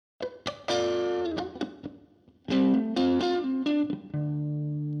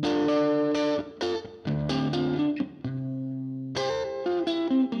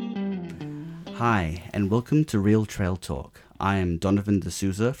Hi, and welcome to Real Trail Talk. I am Donovan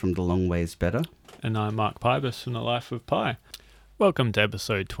D'Souza from The Long Ways Better. And I'm Mark Pybus from The Life of Pi. Welcome to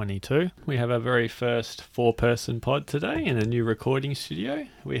episode 22. We have our very first four-person pod today in a new recording studio.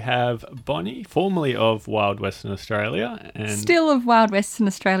 We have Bonnie, formerly of Wild Western Australia. And Still of Wild Western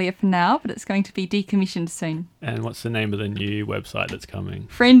Australia for now, but it's going to be decommissioned soon. And what's the name of the new website that's coming?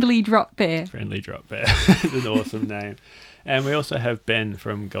 Friendly Drop Bear. Friendly Drop Bear. It's an awesome name. And we also have Ben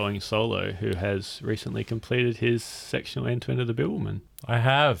from Going Solo, who has recently completed his sectional end-to-end of the Bibbulmun. I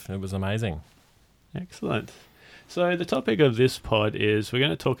have. It was amazing. Excellent. So the topic of this pod is we're going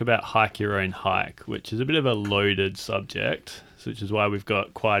to talk about hike your own hike, which is a bit of a loaded subject, which is why we've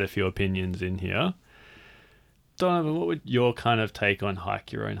got quite a few opinions in here. Donovan, what would your kind of take on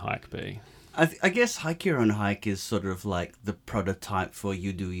hike your own hike be? I guess hike your own hike is sort of like the prototype for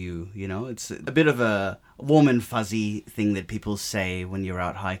you do you, you know? It's a bit of a warm and fuzzy thing that people say when you're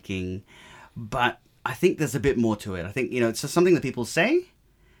out hiking, but I think there's a bit more to it. I think, it's just something that people say,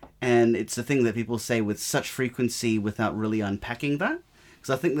 and it's a thing that people say with such frequency without really unpacking that. Because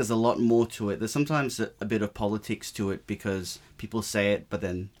I think there's a lot more to it. There's sometimes a bit of politics to it because people say it but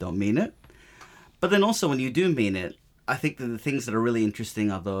then don't mean it. But then also when you do mean it, I think that the things that are really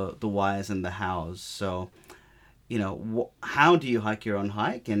interesting are the whys and the hows. So, how do you hike your own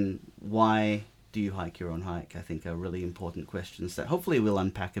hike and why do you hike your own hike? I think are really important questions that hopefully we'll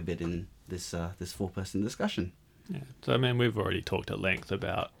unpack a bit in this four-person discussion. Yeah. So, we've already talked at length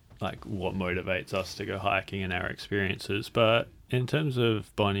about what motivates us to go hiking and our experiences. But in terms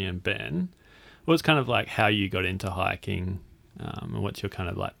of Bonnie and Ben, what's kind of how you got into hiking and what's your kind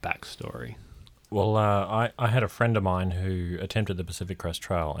of backstory? Well, I had a friend of mine who attempted the Pacific Crest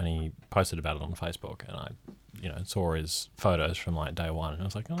Trail, and he posted about it on Facebook, and I, saw his photos from day one, and I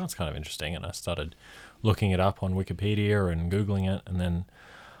was like, oh, that's kind of interesting, and I started looking it up on Wikipedia and Googling it, and then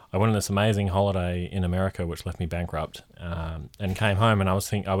I went on this amazing holiday in America, which left me bankrupt, and came home, and I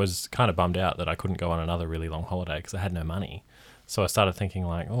was kind of bummed out that I couldn't go on another really long holiday because I had no money. So I started thinking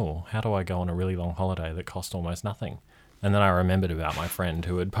how do I go on a really long holiday that cost almost nothing? And then I remembered about my friend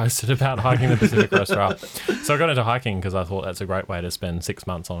who had posted about hiking the Pacific Crest Trail. So I got into hiking because I thought that's a great way to spend 6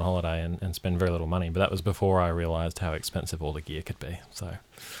 months on holiday and spend very little money. But that was before I realised how expensive all the gear could be. So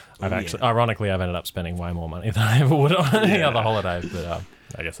ironically, I've ended up spending way more money than I ever would on any other holiday. But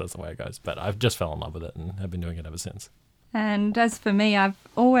I guess that's the way it goes. But I've just fell in love with it and have been doing it ever since. And as for me, I've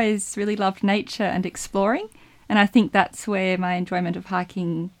always really loved nature and exploring. And I think that's where my enjoyment of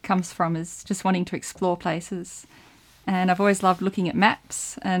hiking comes from, is just wanting to explore places. And I've always loved looking at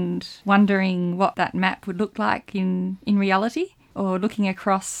maps and wondering what that map would look like in reality, or looking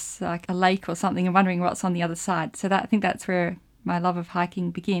across a lake or something and wondering what's on the other side. So I think that's where my love of hiking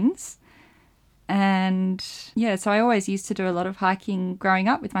begins. And so I always used to do a lot of hiking growing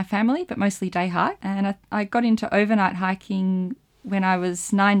up with my family, but mostly day hike. And I got into overnight hiking when I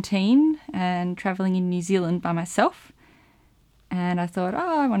was 19 and travelling in New Zealand by myself. And I thought,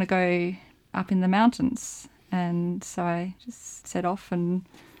 I want to go up in the mountains. And so I just set off, and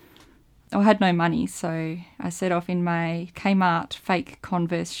I had no money, so I set off in my Kmart fake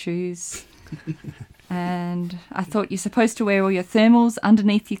Converse shoes. And I thought you're supposed to wear all your thermals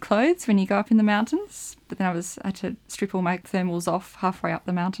underneath your clothes when you go up in the mountains. But then I had to strip all my thermals off halfway up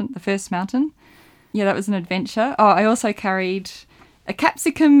the first mountain. Yeah, that was an adventure. Oh, I also carried a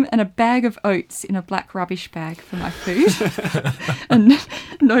capsicum and a bag of oats in a black rubbish bag for my food and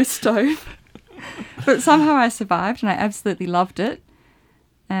no stove. But somehow I survived and I absolutely loved it.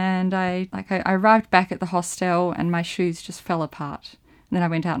 And I arrived back at the hostel and my shoes just fell apart. And then I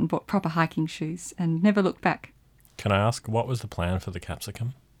went out and bought proper hiking shoes and never looked back. Can I ask, what was the plan for the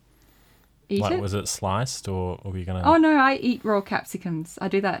capsicum? Eat it? Was it sliced or were you going to... Oh, no, I eat raw capsicums. I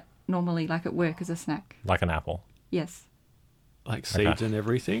do that normally, at work as a snack. Like an apple? Yes. Like seeds and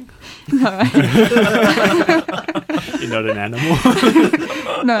everything? No. You're not an animal?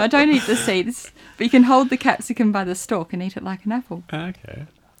 No, I don't eat the seeds, but you can hold the capsicum by the stalk and eat it like an apple. Okay.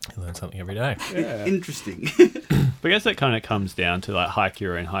 You learn something every day. Yeah. Interesting. But I guess that kind of comes down to hike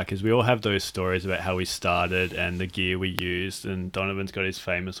your own hike, because we all have those stories about how we started and the gear we used, and Donovan's got his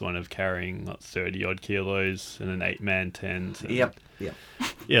famous one of carrying 30 odd kilos in an 8-man tent. Yep.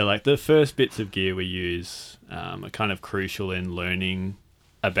 Yeah, the first bits of gear we use are kind of crucial in learning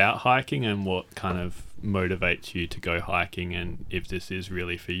about hiking and what kind of motivates you to go hiking and if this is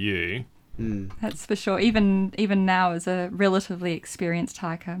really for you. That's for sure. Even now, as a relatively experienced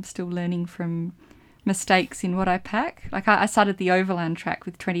hiker, I'm still learning from mistakes in what I pack. I started the overland track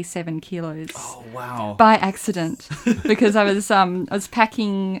with 27 kilos. Oh, wow. By accident, because I was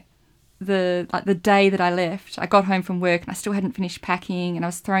packing the day that I left, I got home from work and I still hadn't finished packing, and I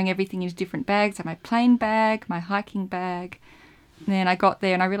was throwing everything into different bags. I had my plane bag, my hiking bag. And then I got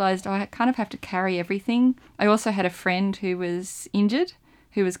there and I realised, I kind of have to carry everything. I also had a friend who was injured,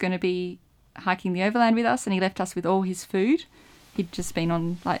 who was going to be hiking the overland with us, and he left us with all his food. He'd just been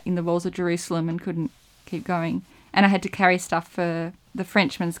on in the walls of Jerusalem and couldn't keep going. And I had to carry stuff for the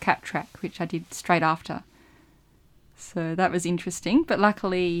Frenchman's Cap Track, which I did straight after. So that was interesting. But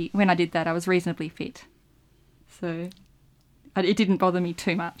luckily, when I did that, I was reasonably fit. So it didn't bother me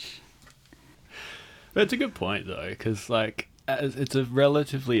too much. But it's a good point, though, because, it's a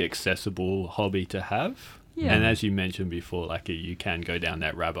relatively accessible hobby to have. Yeah. And as you mentioned before, you can go down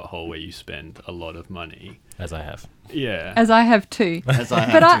that rabbit hole where you spend a lot of money. As I have. Yeah. As I have too. As I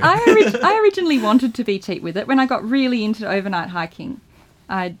have But too. I originally wanted to be cheap with it. When I got really into overnight hiking,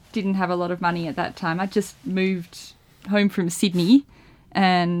 I didn't have a lot of money at that time. I just moved home from Sydney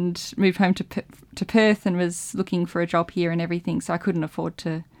and moved home to Perth and was looking for a job here and everything, so I couldn't afford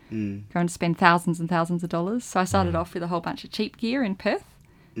to go and spend thousands and thousands of dollars. So I started off with a whole bunch of cheap gear in Perth.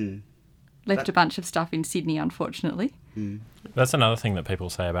 Left a bunch of stuff in Sydney, unfortunately. That's another thing that people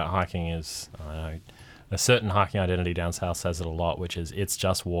say about hiking is, I know, a certain hiking identity down south says it a lot, which is it's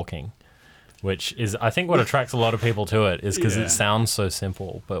just walking, which is, I think, what attracts a lot of people to it is because it sounds so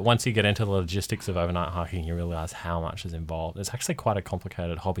simple. But once you get into the logistics of overnight hiking, you realise how much is involved. It's actually quite a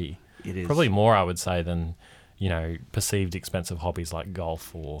complicated hobby. It is. Probably more, I would say, than, perceived expensive hobbies like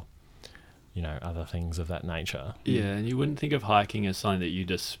golf or, other things of that nature. Yeah, and you wouldn't think of hiking as something that you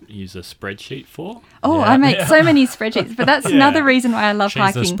just use a spreadsheet for. Oh, Yeah. I make so many spreadsheets, but that's another reason why I love She's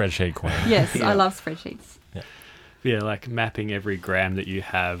hiking. the spreadsheet queen. Yes, I love spreadsheets. Yeah, mapping every gram that you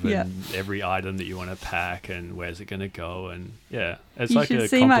have Yeah. and every item that you want to pack and where's it going to go. And it's You like should a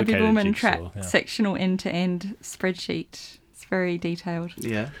see my complicated Big Woman jigsaw. Track Yeah. sectional end-to-end spreadsheet. It's very detailed.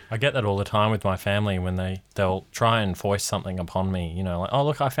 Yeah. I get that all the time with my family when they'll try and foist something upon me, oh,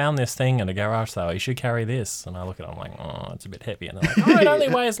 look, I found this thing at a garage sale. You should carry this. And I look at it, I'm like, oh, it's a bit heavy. And they're like, oh, it only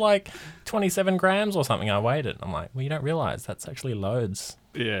weighs 27 grams or something. I weighed it. I'm like, well, you don't realise that's actually loads.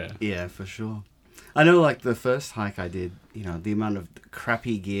 Yeah. Yeah, for sure. I know, the first hike I did, the amount of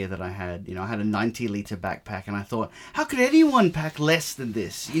crappy gear that I had. I had a 90-litre backpack, and I thought, how could anyone pack less than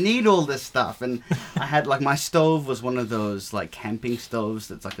this? You need all this stuff. And I had, my stove was one of those, camping stoves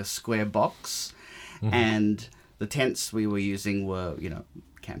that's a square box. Mm-hmm. And the tents we were using were,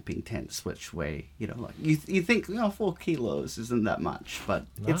 camping tents, which weigh, you think, 4 kilos isn't that much, but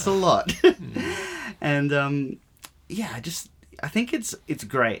it's a lot. And, I think it's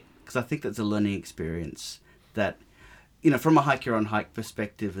great. Because I think that's a learning experience that, from a hike your own hike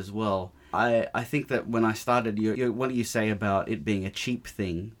perspective as well. I think that when I started, what you say about it being a cheap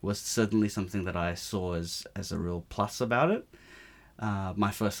thing was certainly something that I saw as a real plus about it.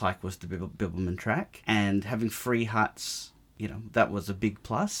 My first hike was the Bibbulmun Track, and having free huts, that was a big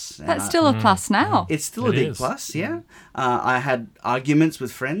plus. And That's still a plus now. It's still a It big is. plus, yeah. I had arguments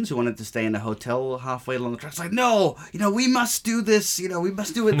with friends who wanted to stay in a hotel halfway along the track. It's like, no, we must do this, we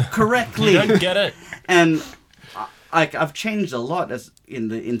must do it correctly. You don't get it. And I've changed a lot as in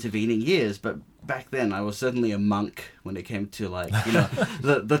the intervening years, but back then I was certainly a monk when it came to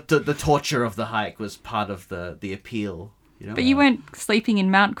the torture of the hike was part of the appeal. But you weren't sleeping in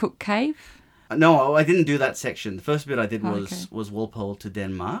Mount Cook Cave? No, I didn't do that section. The first bit I did Okay. was Walpole to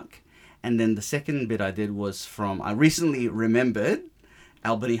Denmark. And then the second bit I did was I recently remembered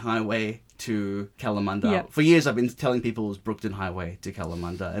Albany Highway to Kalamunda. Yep. For years I've been telling people it was Brookton Highway to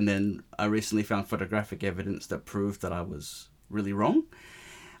Kalamunda. And then I recently found photographic evidence that proved that I was really wrong.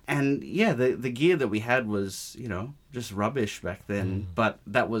 And yeah, the gear that we had was, just rubbish back then. But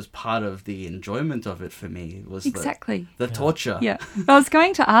that was part of the enjoyment of it for me. It was Exactly. the torture. Yeah. I was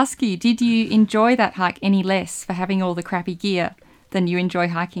going to ask you, did you enjoy that hike any less for having all the crappy gear than you enjoy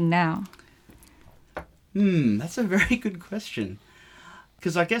hiking now? That's a very good question.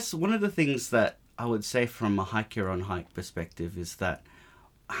 Because I guess one of the things that I would say from a hike your own hike perspective is that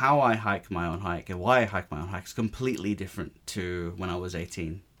how I hike my own hike and why I hike my own hike is completely different to when I was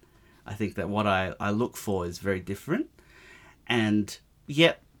 18. I think that what I look for is very different. And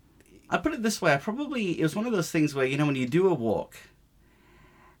yet, I put it this way, it was one of those things where, when you do a walk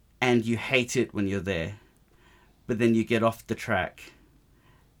and you hate it when you're there, but then you get off the track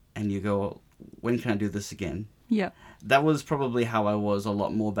and you go, well, when can I do this again? Yeah. That was probably how I was a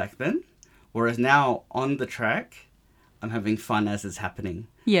lot more back then. Whereas now on the track, I'm having fun as it's happening.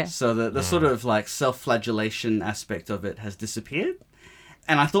 Yeah. So the sort of self-flagellation aspect of it has disappeared.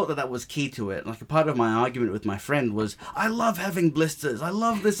 And I thought that was key to it. A part of my argument with my friend was, I love having blisters. I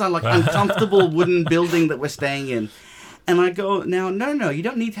love this uncomfortable wooden building that we're staying in. And I go, now, no, you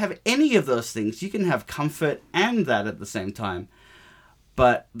don't need to have any of those things. You can have comfort and that at the same time.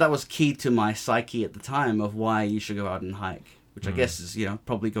 But that was key to my psyche at the time of why you should go out and hike, which I guess is,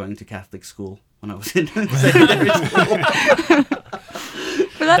 probably going to Catholic school when I was in secondary school.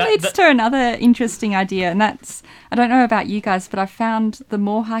 But that leads to another interesting idea, and that's, I don't know about you guys, but I found the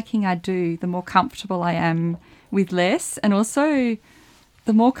more hiking I do, the more comfortable I am with less, and also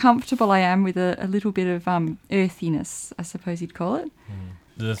the more comfortable I am with a little bit of earthiness, I suppose you'd call it.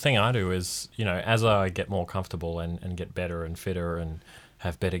 The thing I do is, as I get more comfortable and get better and fitter and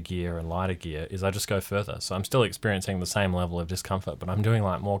have better gear and lighter gear, is I just go further. So I'm still experiencing the same level of discomfort, but I'm doing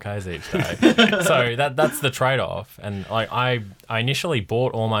like more Ks each day. So that's the trade-off. And I initially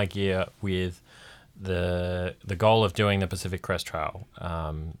bought all my gear with the goal of doing the Pacific Crest Trail.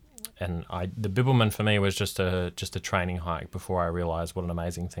 And the Bibbulmun for me was just a training hike before I realized what an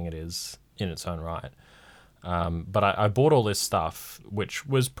amazing thing it is in its own right. But I bought all this stuff, which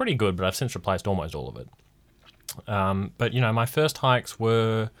was pretty good, but I've since replaced almost all of it. But my first hikes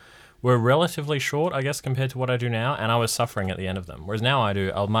were relatively short, I guess, compared to what I do now, and I was suffering at the end of them. Whereas now I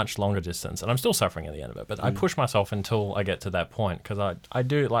do a much longer distance, and I'm still suffering at the end of it. But I push myself until I get to that point, because I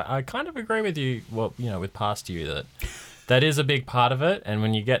do, like, I kind of agree with you, with past you, that is a big part of it. And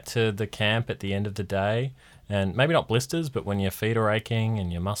when you get to the camp at the end of the day, and maybe not blisters, but when your feet are aching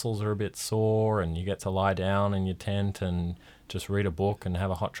and your muscles are a bit sore, and you get to lie down in your tent and just read a book and have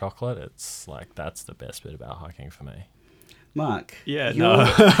a hot chocolate, it's like, that's the best bit about hiking for me. Mark? Yeah, no,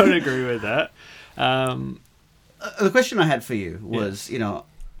 I would agree with that. The question I had for you was,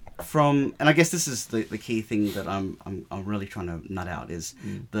 and I guess this is the key thing that I'm really trying to nut out is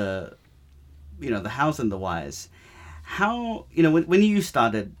the hows and the whys. How, when you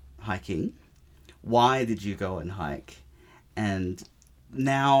started hiking, why did you go and hike? And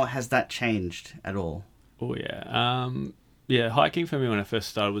now, has that changed at all? Oh, yeah. Hiking for me when I first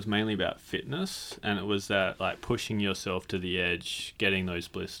started was mainly about fitness, and it was that, like, pushing yourself to the edge, getting those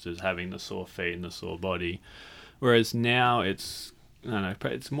blisters, having the sore feet and the sore body. Whereas now it's, I don't know,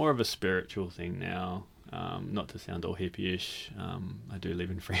 it's more of a spiritual thing now. Not to sound all hippie-ish, I do live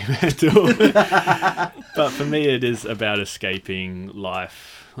in Fremantle. But for me, it is about escaping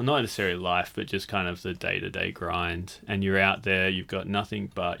life. Well, not necessarily life, but just kind of the day-to-day grind. And you're out there, you've got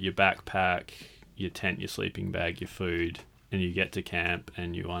nothing but your backpack, your tent, your sleeping bag, your food, and you get to camp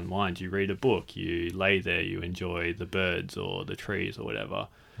and you unwind. You read a book, you lay there, you enjoy the birds or the trees or whatever.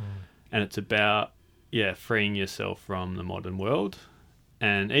 And it's about, freeing yourself from the modern world.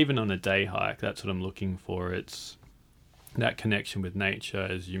 And even on a day hike, that's what I'm looking for. It's that connection with nature,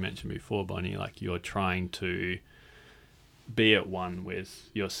 as you mentioned before, Bonnie, like you're trying to be at one with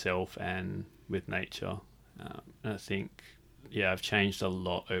yourself and with nature. And I think, I've changed a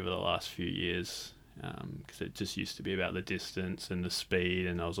lot over the last few years, because it just used to be about the distance and the speed,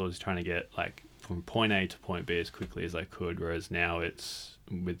 and I was always trying to get like from point A to point B as quickly as I could, whereas now it's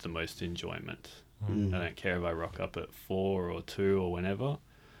with the most enjoyment. I don't care if I rock up at 4 or 2 or whenever.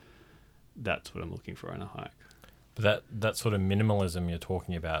 That's what I'm looking for on a hike. But that sort of minimalism you're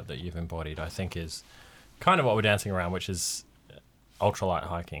talking about that you've embodied, I think, is kind of what we're dancing around, which is ultralight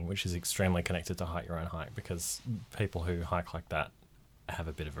hiking, which is extremely connected to hike your own hike, because people who hike like that have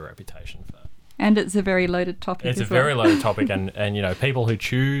a bit of a reputation for that. And it's a very loaded topic. It's a very loaded topic, and people who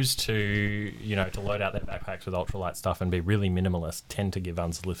choose to to load out their backpacks with ultralight stuff and be really minimalist tend to give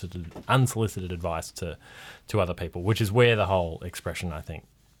unsolicited advice to other people, which is where the whole expression, I think,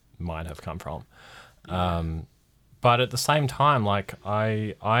 might have come from. But at the same time, like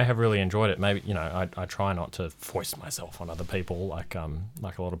I have really enjoyed it. Maybe I try not to foist myself on other people like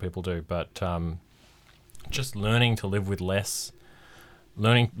a lot of people do, but just learning to live with less.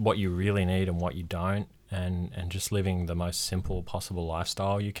 Learning what you really need and what you don't, and just living the most simple possible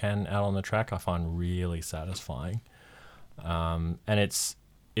lifestyle you can out on the track, I find really satisfying. And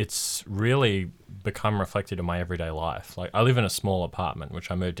it's really become reflected in my everyday life. Like, I live in a small apartment,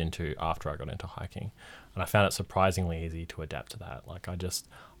 which I moved into after I got into hiking, and I found it surprisingly easy to adapt to that. Like, I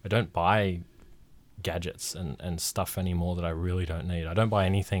don't buy gadgets and stuff anymore that I really don't need. I don't buy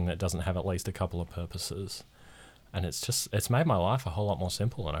anything that doesn't have at least a couple of purposes. And it's made my life a whole lot more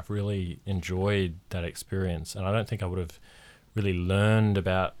simple, and I've really enjoyed that experience. And I don't think I would have really learned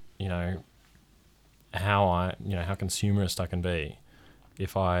about, how consumerist I can be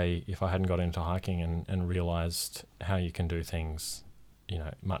if I hadn't got into hiking and realized how you can do things,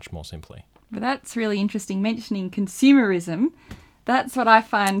 much more simply. But that's really interesting, mentioning consumerism. That's what I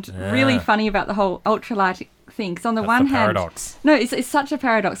find really funny about the whole ultralight thing. Because on the one hand, paradox. No, it's such a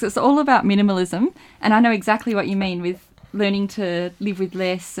paradox. It's all about minimalism, and I know exactly what you mean with learning to live with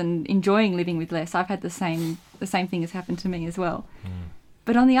less and enjoying living with less. I've had the same thing has happened to me as well.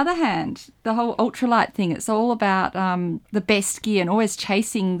 But on the other hand, the whole ultralight thing, it's all about the best gear and always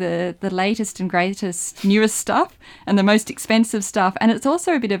chasing the latest and greatest, newest stuff and the most expensive stuff. And it's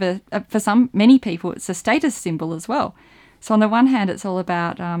also a bit of for many people, it's a status symbol as well. So on the one hand, it's all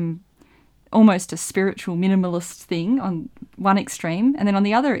about almost a spiritual minimalist thing on one extreme, and then on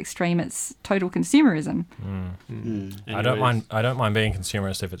the other extreme, it's total consumerism. I don't mind being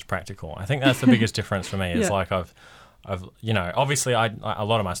consumerist if it's practical. I think that's the biggest difference for me. It's like I've obviously a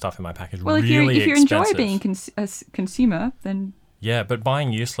lot of my stuff in my pack is really expensive. Well, if you enjoy being a consumer, then yeah, but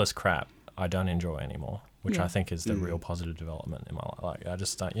buying useless crap, I don't enjoy anymore. Which I think is the real positive development in my life. Like I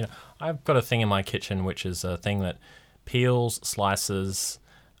just, I've got a thing in my kitchen which is a thing that peels, slices,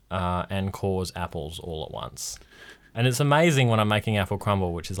 and cores apples all at once. And it's amazing when I'm making apple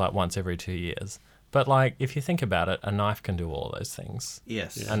crumble, which is like once every 2 years. But like, if you think about it, a knife can do all of those things.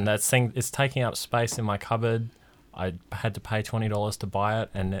 Yes. Yeah. And that thing is taking up space in my cupboard. I had to pay $20 to buy it,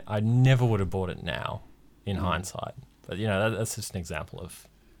 and I never would have bought it now, in hindsight. But that's just an example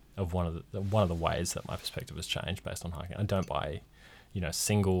of one of the ways that my perspective has changed based on hiking. I don't buy,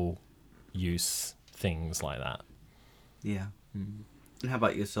 single use things like that. Yeah. And how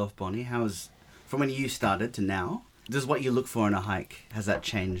about yourself, Bonnie? From when you started to now, does what you look for in a hike, has that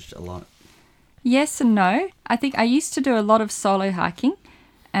changed a lot? Yes and no. I think I used to do a lot of solo hiking,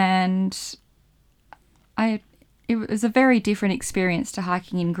 and it was a very different experience to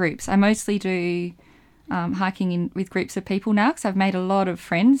hiking in groups. I mostly do hiking with groups of people now because I've made a lot of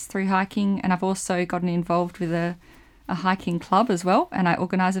friends through hiking, and I've also gotten involved with a hiking club as well, and I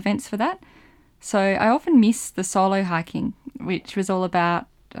organise events for that. So I often miss the solo hiking, which was all about,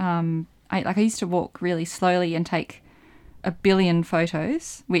 I used to walk really slowly and take 1 billion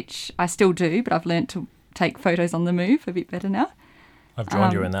photos, which I still do, but I've learnt to take photos on the move a bit better now. I've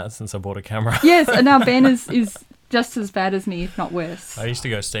joined you in that since I bought a camera. Yes, and now Ben is just as bad as me, if not worse. I used to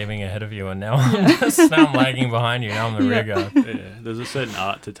go steaming ahead of you, and now I'm lagging behind you. Now I'm the rear guy. Yeah, there's a certain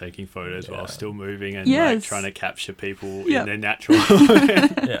art to taking photos while still moving and like trying to capture people in their natural.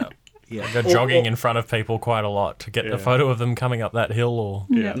 Yeah, I go jogging in front of people quite a lot to get the photo of them coming up that hill, or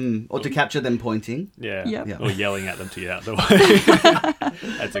or to capture them pointing. Or yelling at them to get out the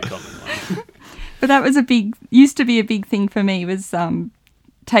way. That's a common one. But that was used to be a big thing for me, was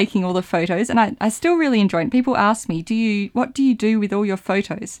taking all the photos, and I still really enjoy it. People ask me, what do you do with all your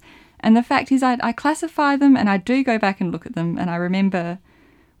photos? And the fact is I classify them, and I do go back and look at them, and I remember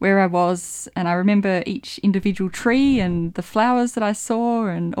where I was, and I remember each individual tree and the flowers that I saw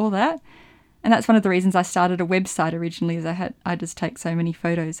and all that. And that's one of the reasons I started a website originally, is I just take so many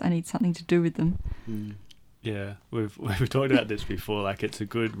photos. I need something to do with them. Yeah, we've talked about this before. Like, it's a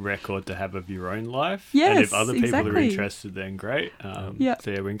good record to have of your own life. Yes, and if other people are exactly. interested, then great. So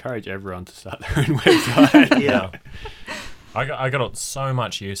yeah, we encourage everyone to start their own website. I got so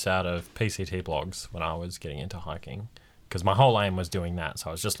much use out of PCT blogs when I was getting into hiking, because my whole aim was doing that. So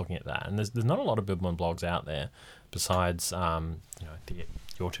I was just looking at that, and there's not a lot of Bibbulmun blogs out there besides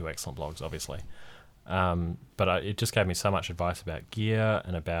your two excellent blogs, obviously. But it just gave me so much advice about gear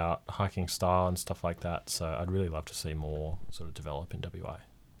and about hiking style and stuff like that. So I'd really love to see more sort of develop in WA.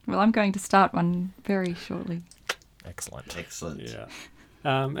 Well, I'm going to start one very shortly. Excellent. Yeah.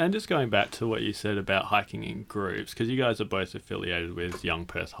 And just going back to what you said about hiking in groups, because you guys are both affiliated with Young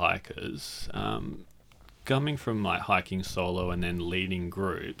Perth Hikers. Coming from like hiking solo and then leading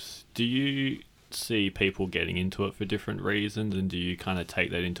groups, do you see people getting into it for different reasons, and do you kind of take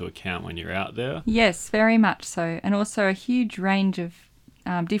that into account when you're out there? Yes, very much so. And also a huge range of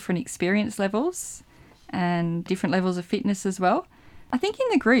different experience levels and different levels of fitness as well. I think in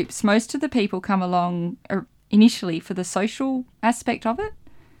the groups, most of the people come along initially for the social aspect of it.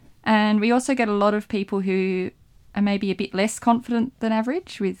 And we also get a lot of people who are maybe a bit less confident than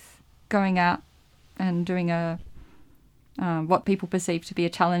average with going out and doing what people perceive to be a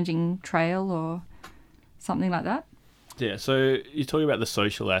challenging trail or something like that. Yeah, so you're talking about the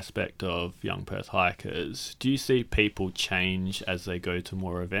social aspect of Young Perth Hikers. Do you see people change as they go to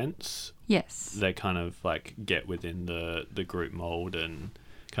more events? Yes. They kind of like get within the group mold and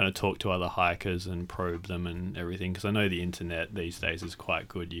kind of talk to other hikers and probe them and everything, because I know the internet these days is quite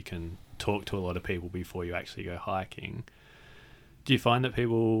good. You can talk to a lot of people before you actually go hiking. Do you find that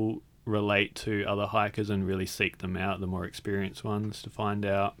people relate to other hikers and really seek them out, the more experienced ones, to find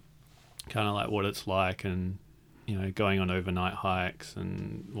out kind of like what it's like and, you know, going on overnight hikes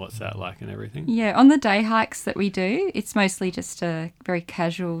and what's that like and everything? Yeah, on the day hikes that we do, it's mostly just a very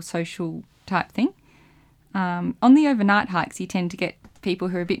casual social type thing. On the overnight hikes, you tend to get people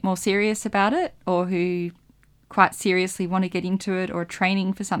who are a bit more serious about it, or who quite seriously want to get into it or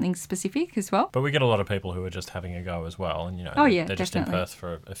training for something specific as well. But we get a lot of people who are just having a go as well, and Oh, yeah, they're just in definitely. Perth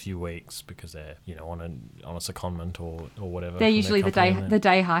for a few weeks because they're on a secondment or whatever. They're from their usually the company, and the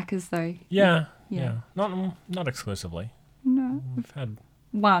day hikers though. yeah, Yeah. not exclusively. No, We've had,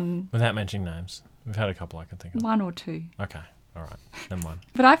 one without mentioning names, we've had a couple I can think of. or two. Okay, all right, never mind.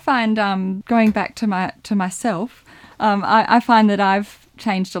 But I find going back to myself, I find that I've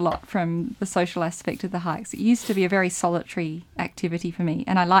changed a lot from the social aspect of the hikes. It used to be a very solitary activity for me,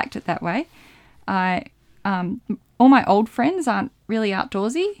 and I liked it that way. All my old friends aren't really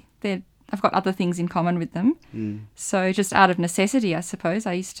outdoorsy. I've got other things in common with them. So just out of necessity, I suppose,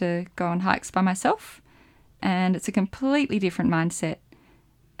 I used to go on hikes by myself, and it's a completely different mindset.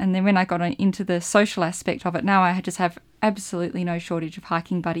 And then when I got into the social aspect of it, now I just have absolutely no shortage of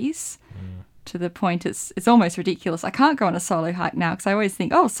hiking buddies. To the point it's almost ridiculous. I can't go on a solo hike now because I always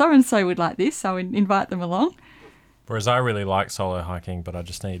think, oh, so-and-so would like this, so I would invite them along. Whereas I really like solo hiking, but I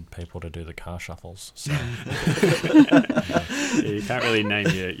just need people to do the car shuffles. So. Yeah, you can't really name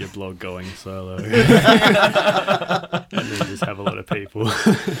your blog Going Solo. And then just have a lot of people.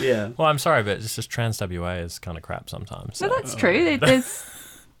 Yeah. Well, I'm sorry, but it's just Trans WA is kind of crap sometimes. No, So. that's true. There's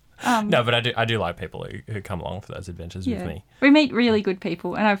No, but I do like people who come along for those adventures with me. We meet really good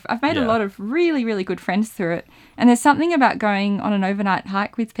people, and I've made a Yeah. lot of really, really good friends through it. And there's something about going on an overnight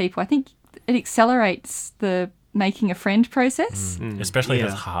hike with people. I think it accelerates the making a friend process. Especially if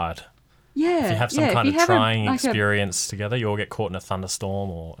Yeah. it's hard. Yeah. If you have some yeah, kind if of you have trying a experience together, you all get caught in a thunderstorm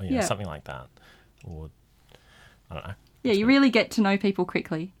or Yeah. something like that. Or, I don't know. Yeah, you really get to know people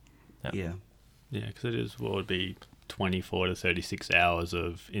quickly. Yeah. Yeah, because it is what would be 24 to 36 hours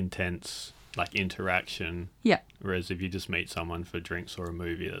of intense interaction. Yeah. Whereas if you just meet someone for drinks or a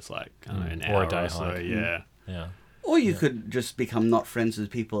movie, that's like I don't know, an Or hour a day or so. hike. Yeah. Yeah. Or you could just become not friends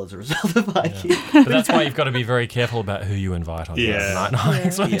with people as a result of hiking. But that's why you've got to be very careful about who you invite on your Yeah. night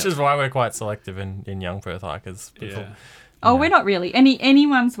hikes, Yeah. which is why we're quite selective in Young Perth hikers. People- Yeah. Oh, we're not really.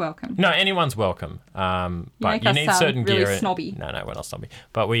 Anyone's welcome. No, anyone's welcome. But make you us need sound certain really gear. snobby. No, we're not snobby.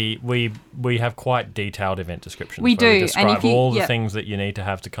 But we have quite detailed event descriptions. We where do, and describe if you- all the yep. things that you need to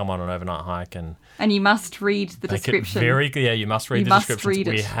have to come on an overnight hike and And you must read the make description. it very clear. You must read You the must descriptions. read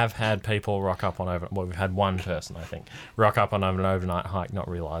We it. have had people rock up on well, we've had one person I think rock up on an overnight hike, not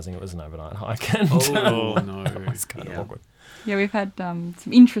realizing it was an overnight hike, and Oh, no. it's kind of awkward. Yeah, we've had some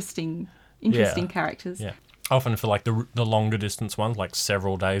interesting Yeah. characters. Yeah. Often for the longer distance ones, like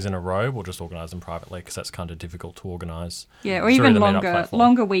several days in a row, we'll just organise them privately because that's kind of difficult to organise. Yeah, or through even the meetup platform.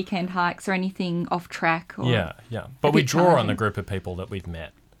 longer weekend hikes or anything off track. Or, Yeah, yeah. But a we bit draw on challenging. the group of people that we've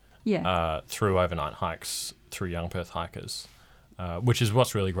met Yeah. through overnight hikes, through Young Perth Hikers, which is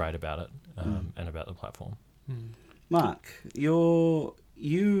what's really great about it and about the platform. Mark,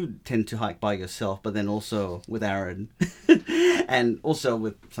 you tend to hike by yourself, but then also with Aaron, and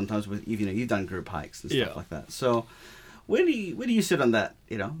also sometimes with you've done group hikes and stuff Yeah. like that. So, where do you sit on that?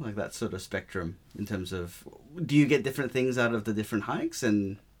 Like that sort of spectrum in terms of, do you get different things out of the different hikes?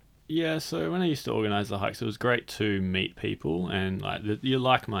 And Yeah, so when I used to organise the hikes, it was great to meet people and you're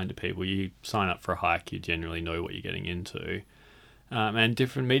like-minded people. You sign up for a hike, you generally know what you're getting into, and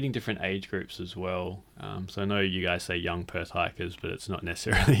meeting different age groups as well. So I know you guys say young Perth hikers, but it's not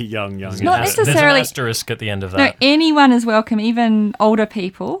necessarily young. not is it? There's necessarily- an asterisk at the end of No, that. anyone is welcome, even older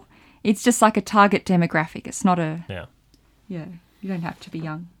people. It's just like a target demographic. It's not a... Yeah. Yeah, you don't have to be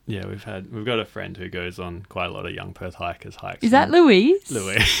young. Yeah, we've got a friend who goes on quite a lot of young Perth hikers hikes. Is that Louise?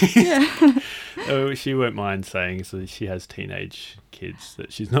 Louise? Yeah. Oh, she won't mind saying so. She has teenage kids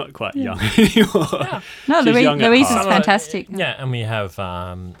that she's not quite young anymore. No, She's young at Louise is heart. fantastic. Yeah, and we have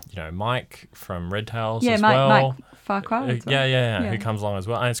Mike from Red Tails Yeah, as Mike well. Farquhar. as well. Yeah, Yeah. who comes along as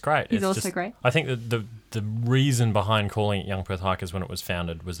well, and it's great. He's It's also just- great. I think that the reason behind calling it Young Perth Hikers when it was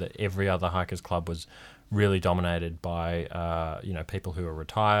founded was that every other hikers club was really dominated by people who are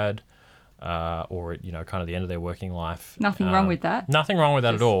retired or kind of the end of their working life. Nothing wrong with that. Nothing wrong with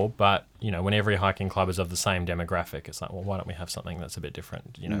that at Just- all. But when every hiking club is of the same demographic, it's like, well, why don't we have something that's a bit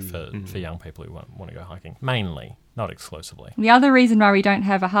different? For young people who want to go hiking, mainly, not exclusively. The other reason why we don't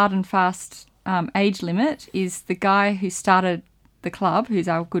have a hard and fast age limit is the guy who started the club, who's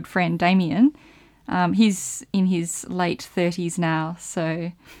our good friend Damien. He's in his late 30s now,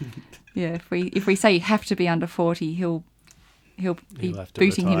 so yeah, if we say you have to be under 40, he'll be He'll have to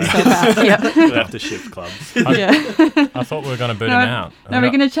booting retire. himself out. Yeah. We'll have to shift clubs. Yeah. I thought we were going to boot him out. No, we're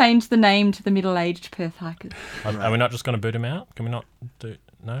going to change the name to the middle-aged Perth Hikers. Are we not just going to boot him out? Can we not do?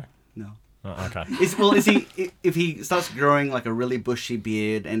 No. no, Oh, okay. Is he if he starts growing like a really bushy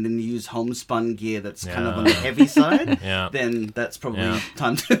beard and then you use homespun gear that's kind of on the heavy side, Yeah. then that's probably Yeah.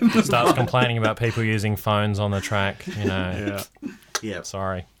 time to move Starts on. complaining about people using phones on the track. Yeah. Yeah.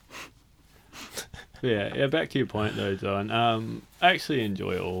 Sorry. Yeah, back to your point though, Don. I actually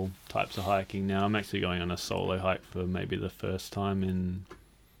enjoy all types of hiking now. I'm actually going on a solo hike for maybe the first time in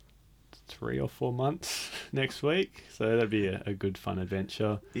 3 or 4 months next week. So that'd be a good fun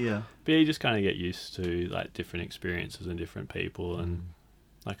adventure. Yeah. But you just kind of get used to like different experiences and different people. And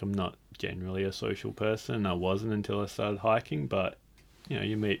like I'm not generally a social person. I wasn't until I started hiking. But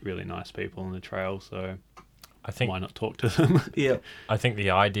you meet really nice people on the trail. So I think why not talk to them? Yeah. I think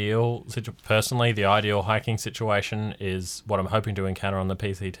the ideal hiking situation is what I'm hoping to encounter on the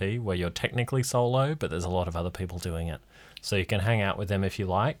PCT, where you're technically solo, but there's a lot of other people doing it. So you can hang out with them if you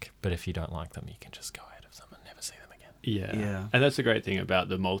like, but if you don't like them, you can just go ahead of them and never see them again. Yeah. And that's the great thing about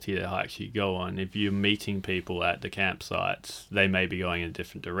the multi-day hikes you go on. If you're meeting people at the campsites, they may be going in a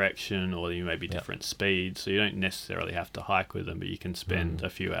different direction or you may be different speeds. So you don't necessarily have to hike with them, but you can spend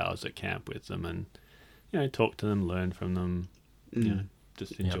a few hours at camp with them and, talk to them, learn from them,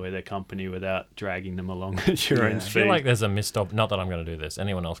 just enjoy their company without dragging them along at your own Yeah. I I speed. feel like there's a not that I'm going to do this,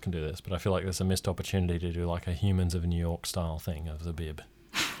 anyone else can do this, but I feel like there's a missed opportunity to do like a Humans of New York style thing of the bib.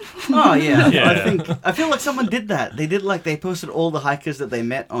 Oh yeah. Yeah. I feel like someone did that. They posted all the hikers that they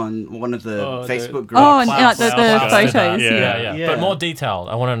met on one of the Facebook groups. Oh, and like the photos. Yeah. Yeah. But more detailed.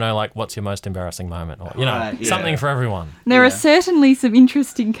 I want to know like what's your most embarrassing moment, or Right, yeah. something for everyone. There are Yeah. certainly some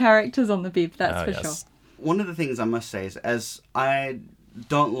interesting characters on the bib, that's Oh, for yes. sure. One of the things I must say is, as I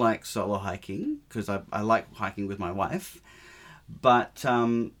don't like solo hiking, because I like hiking with my wife, but,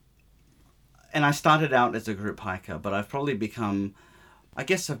 and I started out as a group hiker, but I've become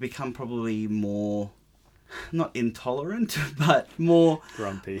probably more, not intolerant, but more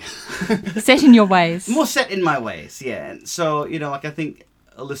Grumpy. Set in your ways. more set in my ways, yeah. And so, I think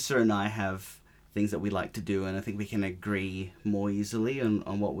Alyssa and I have things that we like to do, and I think we can agree more easily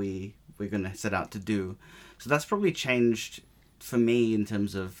on what we're going to set out to do. So that's probably changed for me in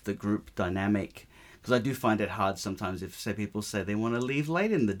terms of the group dynamic, because I do find it hard sometimes if, say, people say they want to leave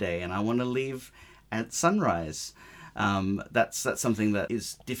late in the day and I want to leave at sunrise. That's something that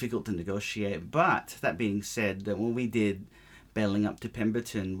is difficult to negotiate. But that being said, that when we did Bailing Up to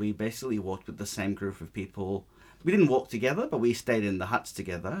Pemberton, we basically walked with the same group of people. We didn't walk together, but we stayed in the huts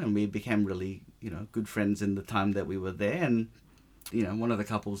together, and we became really, good friends in the time that we were there. And, one of the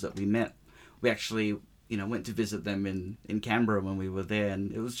couples that we met, we actually, went to visit them in Canberra when we were there,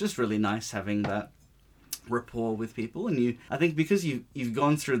 and it was just really nice having that rapport with people. And I think because you've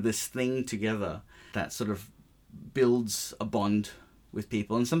gone through this thing together, that sort of builds a bond with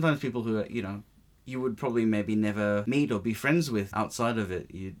people. And sometimes people who are, you would probably maybe never meet or be friends with outside of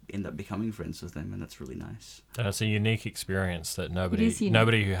it, you end up becoming friends with them, and that's really nice. And it's a unique experience that It is unique.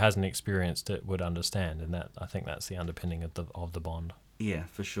 nobody who hasn't experienced it would understand, and that I think that's the underpinning of the bond. Yeah,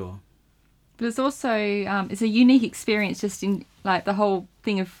 for sure. But it's also it's a unique experience just in like the whole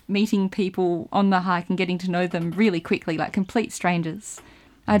thing of meeting people on the hike and getting to know them really quickly, like complete strangers.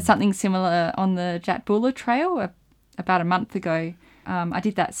 I had something similar on the Jatbula Trail about a month ago. I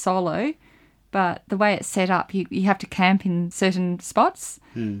did that solo, but the way it's set up, you have to camp in certain spots.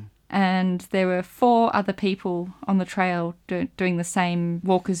 And there were 4 other people on the trail doing the same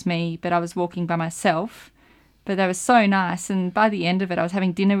walk as me, but I was walking by myself. But they were so nice, and by the end of it, I was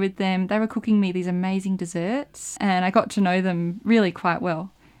having dinner with them. They were cooking me these amazing desserts, and I got to know them really quite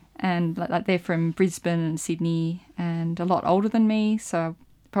well. And like they're from Brisbane and Sydney, and a lot older than me, so I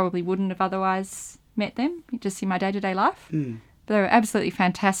probably wouldn't have otherwise met them just in my day-to-day life. But they were absolutely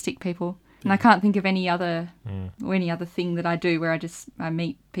fantastic people, and I can't think of any other thing that I do where I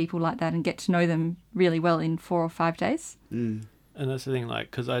meet people like that and get to know them really well in 4 or 5 days. And that's the thing,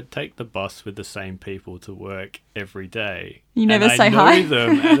 like, because I take the bus with the same people to work every day. You never and say I know hi.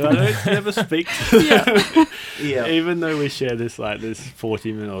 them, and I don't never speak to them. Yeah. Even though we share this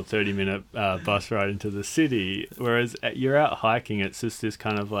 40-minute or 30-minute bus ride into the city, whereas you're out hiking, it's just this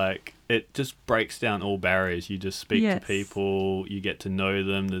kind of like, it just breaks down all barriers. You just speak to people, you get to know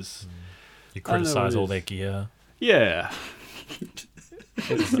them. There's You criticise all their gear. Yeah.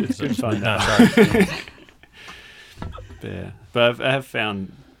 it's been fun. No, sorry. Yeah, but I have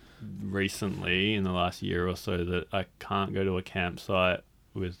found recently in the last year or so that I can't go to a campsite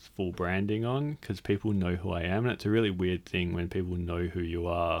with full branding on because people know who I am, and it's a really weird thing when people know who you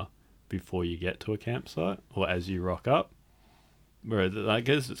are before you get to a campsite or as you rock up. Whereas I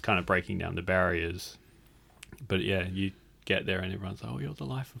guess it's kind of breaking down the barriers, but yeah, you get there and everyone's like, "Oh, you're the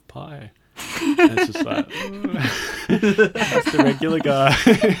Life of Pi." And it's just like, that's the regular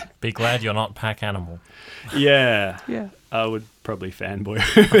guy. Be glad you're not pack animal. Yeah. Yeah. I would probably fanboy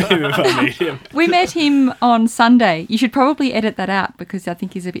him if I meet him. We met him on Sunday. You should probably edit that out because I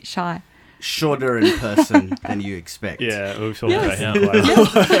think he's a bit shy. Shorter in person than you expect. Yeah, we've talked about Yeah. him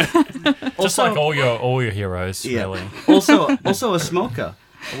quite a lot. Just like all your heroes, Yeah. really. Also a smoker.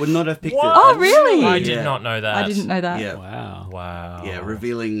 I would not have picked What? it. Oh, really? I did Yeah. not know that. I didn't know that. Yeah. Wow. Wow. Yeah,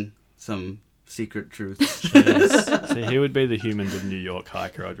 revealing some secret truths. So he would be the Humans of New York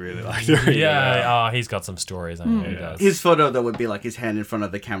hiker I'd really like to read about. Yeah, he's got some stories. I know he Yeah. does. His photo though would be like his hand in front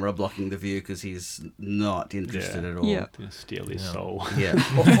of the camera blocking the view because he's not interested Yeah. at all. Yeah. To steal his Yeah. soul.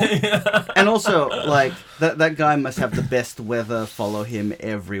 Yeah. And also, like that guy must have the best weather follow him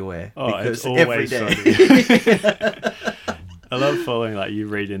everywhere. Oh, it's because every always day. sunny. I love following, like, you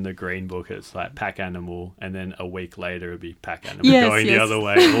read in the green book, it's like pack animal, and then a week later it'd be pack animal Yes, going the yes. other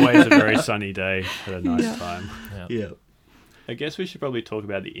way. Always a very sunny day at a nice Yeah. time. Yeah. Yeah. I guess we should probably talk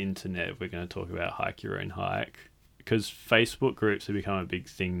about the internet if we're going to talk about Hike Your Own Hike, because Facebook groups have become a big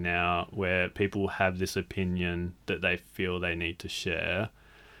thing now where people have this opinion that they feel they need to share.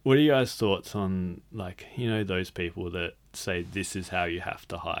 What are you guys' thoughts on, like, you know, those people that say this is how you have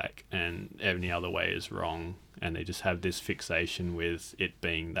to hike and any other way is wrong, and they just have this fixation with it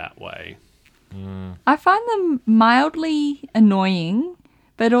being that way? I find them mildly annoying,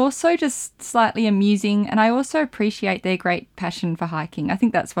 but also just slightly amusing. And I also appreciate their great passion for hiking. I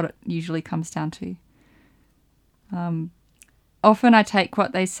think that's what it usually comes down to. Often I take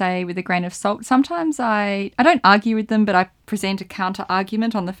what they say with a grain of salt. Sometimes I don't argue with them, but I present a counter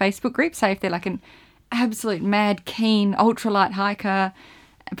argument on the Facebook group. Say if they're like an absolute mad, keen, ultralight hiker,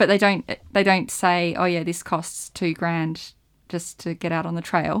 but they don't say, oh yeah, this costs $2,000 just to get out on the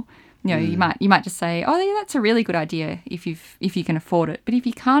trail. You know, you might just say, oh yeah, that's a really good idea if you can afford it. But if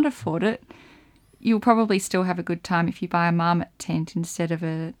you can't afford it, you'll probably still have a good time if you buy a Marmot tent instead of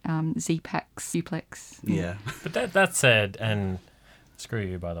a Z-Pack duplex. Yeah. But that said, and screw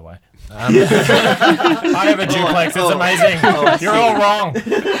you, by the way. I have a duplex. It's amazing. You're all wrong.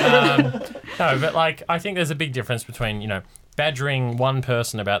 No, but like I think there's a big difference between, you know, badgering one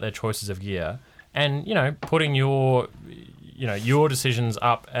person about their choices of gear and, you know, putting your decisions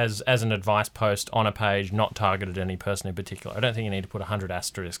up as an advice post on a page not targeted at any person in particular. I don't think you need to put 100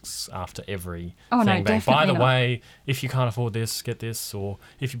 asterisks after every Oh, no, thing. By definitely the not. way, if you can't afford this, get this, or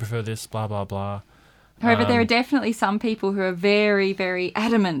if you prefer this, blah, blah, blah. However, there are definitely some people who are very, very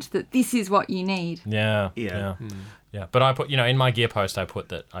adamant that this is what you need. Yeah. Yeah. Yeah. But I put, you know, in my gear post, I put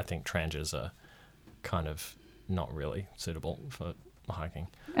that I think tranches are kind of not really suitable for hiking.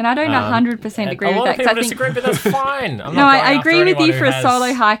 And I don't 100% And agree a with lot that. of 'Cause people I think, disagree, but that's fine. I'm no, not going I after agree with anyone you who for a has-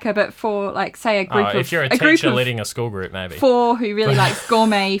 solo hiker, but for, like, say, a group of... if you're a group teacher of leading a school group, maybe. 4 who really likes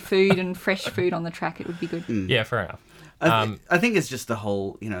gourmet food and fresh food on the track, it would be good. Yeah, fair enough. I think it's just the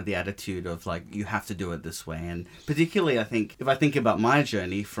whole, you know, the attitude of like you have to do it this way, and particularly I think if I think about my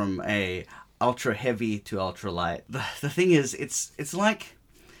journey from a ultra heavy to ultra light, the thing is it's like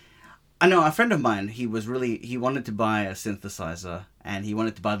I know a friend of mine. He wanted to buy a synthesizer and he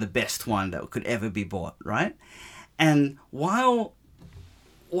wanted to buy the best one that could ever be bought, right? And while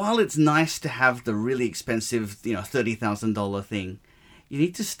it's nice to have the really expensive, you know, $30,000 thing, you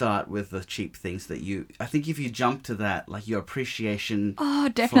need to start with the cheap things that I think if you jump to that, like your appreciation. Oh,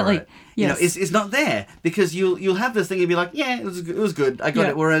 definitely. For it, you know, Yes. is not there because you'll have this thing and be like, yeah, it was good. I got Yeah.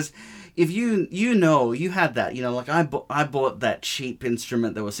 it. Whereas if you had that, you know, like I bought that cheap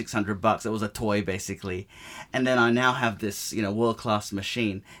instrument that was $600. It was a toy basically, and then I now have this, you know, world-class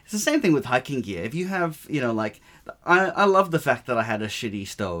machine. It's the same thing with hiking gear. If you have, you know, like I love the fact that I had a shitty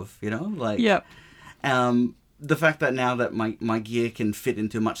stove, you know, like Yep. the fact that now that my gear can fit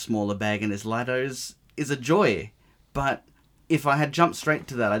into a much smaller bag and is lighter is a joy. But if I had jumped straight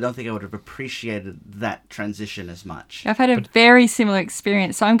to that, I don't think I would have appreciated that transition as much. I've had a very similar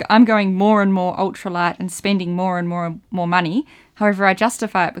experience. So I'm going more and more ultralight and spending more and more money. However, I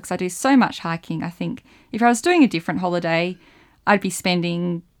justify it because I do so much hiking. I think if I was doing a different holiday, I'd be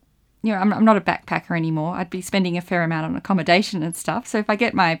spending, you know, I'm not a backpacker anymore. I'd be spending a fair amount on accommodation and stuff. So if I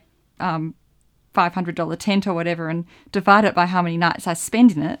get my $500 tent or whatever and divide it by how many nights I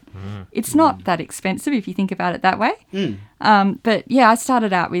spend in it, it's not that expensive if you think about it that way. But yeah, I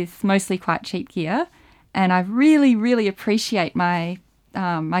started out with mostly quite cheap gear, and I really, really appreciate my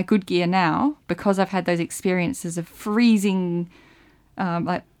my good gear now because I've had those experiences of freezing.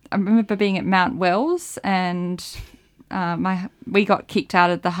 Like I remember being at Mount Wells and we got kicked out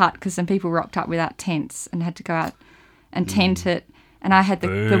of the hut because some people rocked up without tents and had to go out and tent it. And I had Yeah,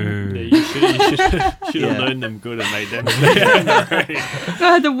 the you should have Yeah. learned them good and made them stay down the road.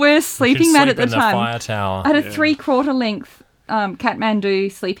 I had the worst sleeping Should mat sleep at the in time. fire tower. I had a Yeah. 3/4 length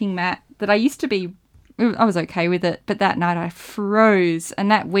Kathmandu sleeping mat that I used to be. I was okay with it, but that night I froze, and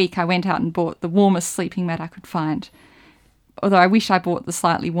that week I went out and bought the warmest sleeping mat I could find. Although I wish I bought the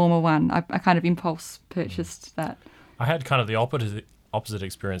slightly warmer one. I kind of impulse purchased that. I had kind of the opposite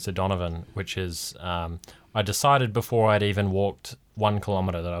experience to Donovan, which is I decided before I'd even walked 1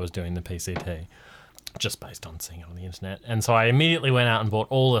 kilometre that I was doing the PCT, just based on seeing it on the internet. And so I immediately went out and bought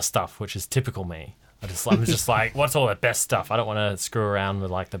all the stuff, which is typical me. I'm just like, what's all the best stuff? I don't want to screw around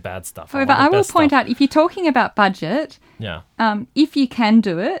with like the bad stuff. However, I will point out, if you're talking about budget, Yeah. if you can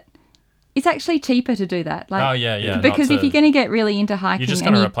do it, it's actually cheaper to do that. Like, Oh, yeah. Because if you're going to get really into hiking, you're just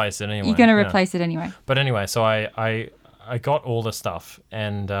and going to replace it anyway. you're going to yeah. replace it anyway. But anyway, so I got all the stuff,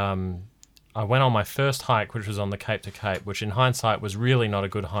 and I went on my first hike, which was on the Cape to Cape, which in hindsight was really not a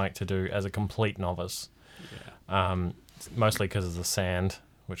good hike to do as a complete novice. Mostly because of the sand,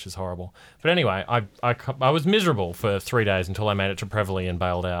 which is horrible. But anyway, I was miserable for 3 days until I made it to Preveley and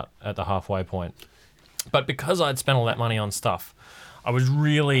bailed out at the halfway point. But because I'd spent all that money on stuff, I was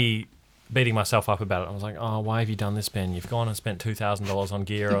really beating myself up about it. I was like, oh, why have you done this, Ben? You've gone and spent $2,000 on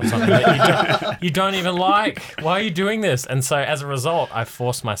gear or something that you don't even like. Why are you doing this? And so as a result, I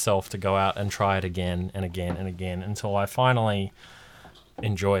forced myself to go out and try it again and again and again until I finally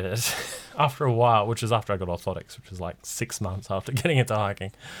enjoyed it after a while, which is after I got orthotics, which was like 6 months after getting into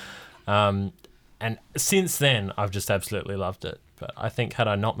hiking. And since then, I've just absolutely loved it. But I think had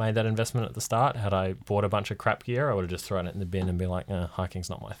I not made that investment at the start, had I bought a bunch of crap gear, I would have just thrown it in the bin and be like, hiking's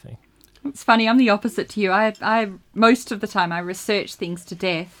not my thing. It's funny, I'm the opposite to you. I most of the time I research things to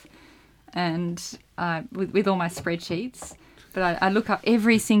death, and with all my spreadsheets. But I look up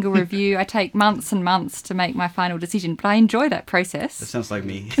every single review. I take months and months to make my final decision, but I enjoy that That process. sounds like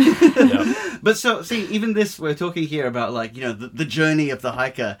me. Yeah. But so, see, even this, we're talking here about, like, you know, the journey of the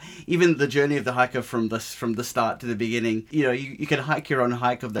hiker. Even the journey of the hiker from the start to the beginning. You know, you can hike your own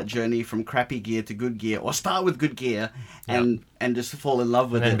hike of that journey from crappy gear to good gear, or start with good gear and just fall in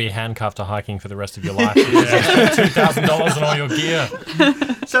love with And then it. be handcuffed to hiking for the rest of your life. $2,000 on all your gear.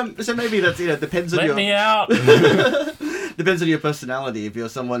 So maybe that's, you know, depends on Let your me out. depends on your personality. If you're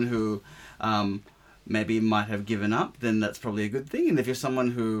someone who maybe might have given up, then that's probably a good thing. And if you're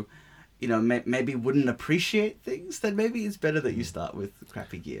someone who, you know, maybe wouldn't appreciate things, then maybe it's better that you start with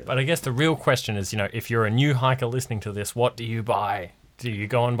crappy gear. But I guess the real question is, you know, if you're a new hiker listening to this, what do you buy? Do you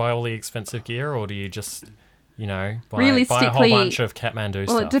go and buy all the expensive gear, or do you just, you know, buy a whole Realistically, bunch of Kathmandu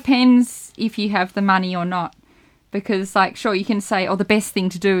Well, stuff? it depends if you have the money or not. Because, like, sure, you can say, oh, the best thing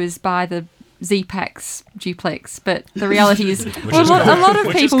to do is buy the Z-Packs duplex, but the reality is, well, a lot of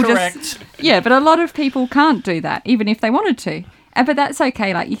Which is people correct. just, yeah, but a lot of people can't do that, even if they wanted to. But that's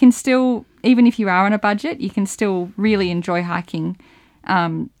okay. Like, you can still, even if you are on a budget, you can still really enjoy hiking.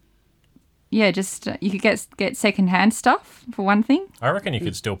 Just you could get secondhand stuff for one thing. I reckon you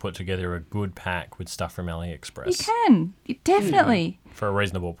could still put together a good pack with stuff from AliExpress You can definitely. for a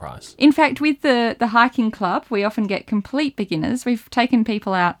reasonable price. In fact, with the hiking club, we often get complete beginners. We've taken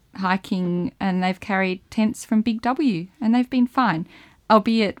people out hiking and they've carried tents from Big W and they've been fine.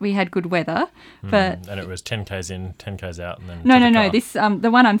 Albeit we had good weather, but And it was 10Ks in, 10Ks out, and then no. to the car. This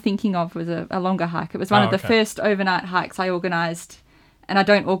the one I'm thinking of was a longer hike. It was one Oh, of the okay. first overnight hikes I organised, and I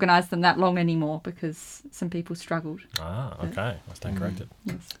don't organise them that long anymore because some people struggled. Ah, okay. I stand corrected.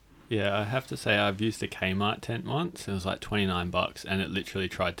 Yes. Yeah, I have to say I've used a Kmart tent once. It was like $29 and it literally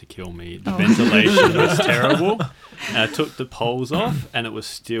tried to kill me. The ventilation was terrible. And I took the poles off and it was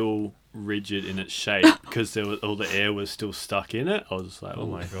still rigid in its shape because all the air was still stuck in it. I was just like, oh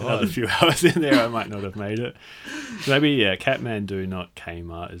my God, another few hours in there I might not have made it. So maybe, Kathmandu, not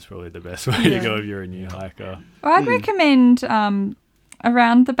Kmart, is probably the best way to go if you're a new hiker. Well, I'd recommend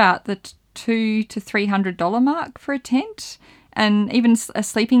around about the $200 to $300 mark for a tent, and even a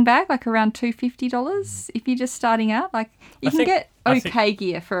sleeping bag, like around $250 if you're just starting out. Like you can get okay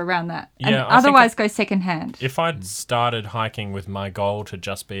gear for around that, and Yeah, I think otherwise go second hand. If I'd started hiking with my goal to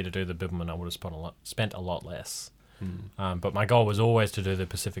just be to do the Bibbulmun, I would have spent a lot less. But my goal was always to do the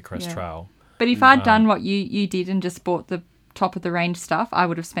Pacific Crest Yeah. Trail. But if I'd done what you did and just bought the top of the range stuff, I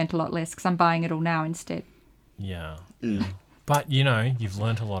would have spent a lot less because I'm buying it all now instead. Yeah. But, you know, you've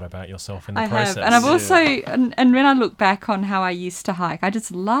learnt a lot about yourself in the I process. have, and I've also, and when I look back on how I used to hike, I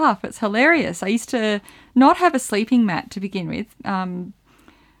just laugh. It's hilarious. I used to not have a sleeping mat to begin with. When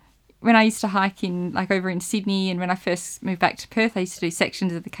I used to hike over in Sydney, and when I first moved back to Perth, I used to do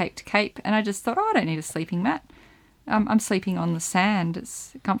sections of the Cape to Cape, and I just thought, I don't need a sleeping mat. I'm sleeping on the sand.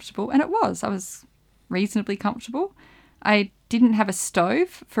 It's comfortable, and it was. I was reasonably comfortable. I didn't have a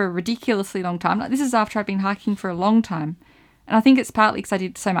stove for a ridiculously long time. Like, this is after I've been hiking for a long time. And I think it's partly because I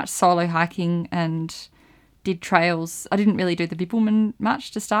did so much solo hiking and did trails. I didn't really do the Bibbulmun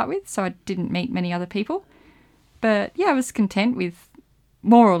much to start with, so I didn't meet many other people. But yeah, I was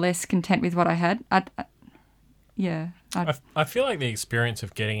more or less content with what I had. I feel like the experience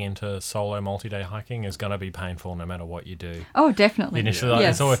of getting into solo multi-day hiking is going to be painful no matter what you do. Oh, definitely. Initially,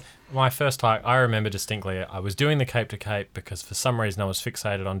 Yes. it's always, my first hike, I remember distinctly, I was doing the Cape to Cape because for some reason I was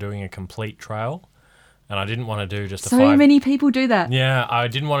fixated on doing a complete trail, and I didn't want to do just a So many people do that. Yeah, I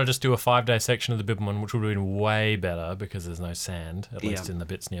didn't want to just do a 5-day section of the Bibbulmun, which would have been way better because there's no sand, at least in the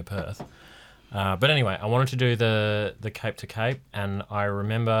bits near Perth. But anyway, I wanted to do the Cape to Cape, and I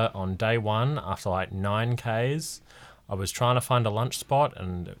remember on day one, after like 9 Ks, I was trying to find a lunch spot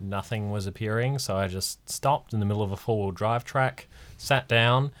and nothing was appearing, so I just stopped in the middle of a 4-wheel drive track, sat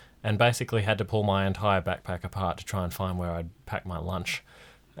down, and basically had to pull my entire backpack apart to try and find where I'd pack my lunch.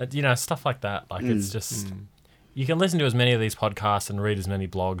 Stuff like that. Like, it's just... You can listen to as many of these podcasts and read as many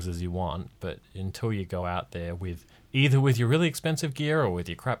blogs as you want, but until you go out there with either with your really expensive gear or with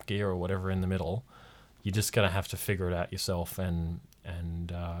your crap gear or whatever in the middle, you're just going to have to figure it out yourself and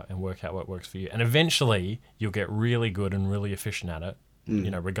work out what works for you. And eventually, you'll get really good and really efficient at it,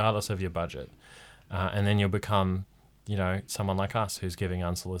 regardless of your budget. And then you'll become, someone like us who's giving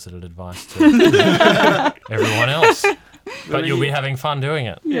unsolicited advice to everyone else. But you'll be having fun doing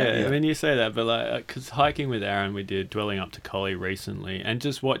it. Yeah, I mean, you say that, but because hiking with Aaron, we did Dwelling Up to Collie recently, and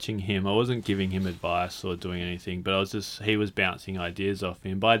just watching him, I wasn't giving him advice or doing anything, but he was bouncing ideas off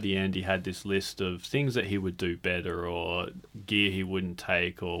me. And by the end, he had this list of things that he would do better, or gear he wouldn't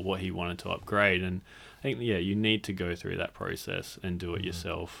take, or what he wanted to upgrade. And I think, you need to go through that process and do it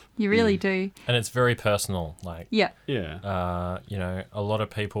yourself. You really do. And it's very personal. Like, yeah. A lot of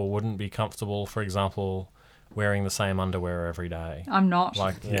people wouldn't be comfortable, for example, wearing the same underwear every day. I'm not.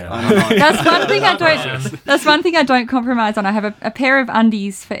 That's one thing I don't. That's one thing I don't compromise on. I have a pair of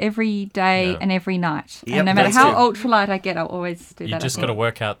undies for every day and every night, and no matter how ultralight I get, I'll always do that. You just got to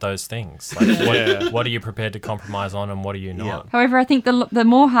work out those things. Like, what are you prepared to compromise on, and what are you not? However, I think the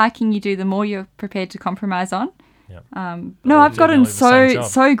more hiking you do, the more you're prepared to compromise on. Yeah. I've gotten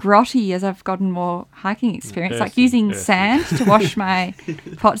so grotty as I've gotten more hiking experience, like using sand to wash my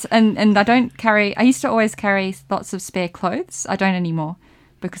pots. And I used to always carry lots of spare clothes. I don't anymore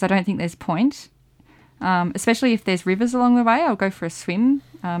because I don't think there's point. Especially if there's rivers along the way, I'll go for a swim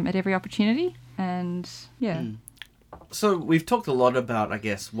at every opportunity. And So we've talked a lot about, I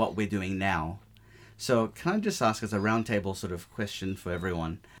guess, what we're doing now. So can I just ask as a roundtable sort of question for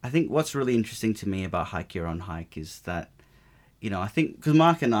everyone? I think what's really interesting to me about Hike Your Own Hike is that, I think, because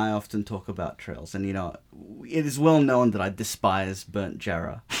Mark and I often talk about trails, and, it is well known that I despise burnt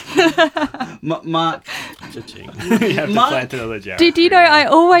jarrah. Mark... You have to plant another jarrah. Did you know I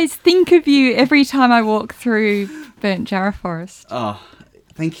always think of you every time I walk through burnt jarrah forest? Oh,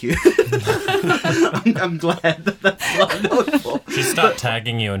 thank you. I'm glad that's what I'm known for. Should start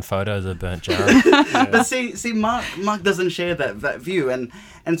tagging you in photos of burnt jarrah. But see, Mark doesn't share that view,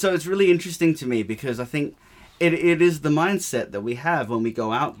 and so it's really interesting to me because I think it is the mindset that we have when we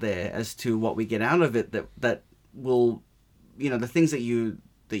go out there as to what we get out of it that will, the things that you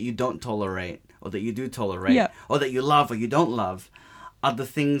don't tolerate or that you do tolerate or that you love or you don't love are the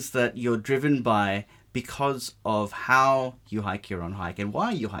things that you're driven by because of how you hike your own hike and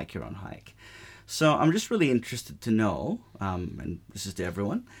why you hike your own hike. So I'm just really interested to know, and this is to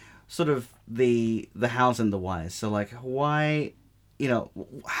everyone, sort of the hows and the whys. So like why,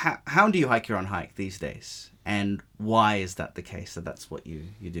 how do you hike your own hike these days? And why is that the case? So that's what you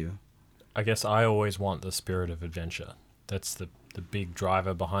do. I guess I always want the spirit of adventure. That's the big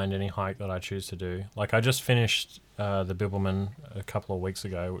driver behind any hike that I choose to do. Like I just finished the Bibbulmun a couple of weeks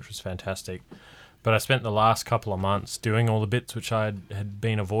ago, which was fantastic. But I spent the last couple of months doing all the bits which I had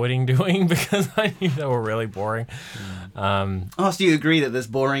been avoiding doing because I knew they were really boring. So you agree that there's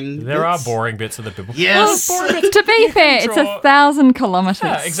boring There bits? are boring bits of the Bibbulmun. Yes! To be fair, it's 1,000 kilometres.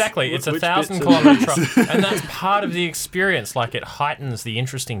 Yeah, exactly. It's a Which 1,000 bits kilometre trail. And that's part of the experience. Like, it heightens the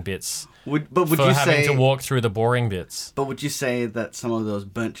interesting bits Would for you having say to walk through the boring bits. But would you say that some of those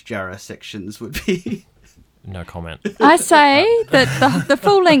burnt jarrah sections would be... No comment. I say that the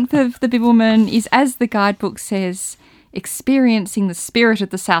full length of the Bibbulmun is, as the guidebook says, experiencing the spirit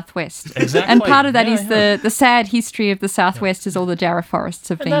of the Southwest. Exactly. And part of that is the sad history of the Southwest as all the jarrah forests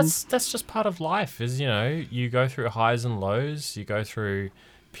have And been. that's just part of life, is, you go through highs and lows. You go through,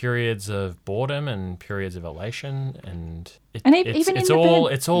 periods of boredom and periods of elation, and even it's in the all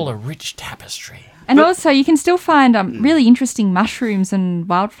bed. it's all a rich tapestry. And also, you can still find really interesting mushrooms and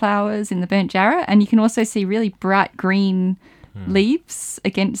wildflowers in the burnt jarrah, and you can also see really bright green leaves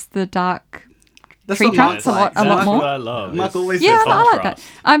against the dark tree what trunks a lot Mike's like. That's more. what I love. Mike It's always the Yeah, says I like that.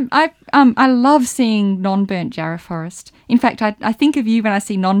 contrast. I love seeing non-burnt jarrah forest. In fact, I think of you when I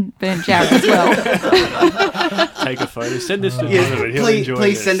see non-burnt jarrah as well. Take a photo. Send this to Yeah, Donovan. He'll please enjoy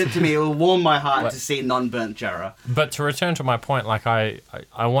please this. send it to me. It will warm my heart to see non-burnt jarrah. But to return to my point, like I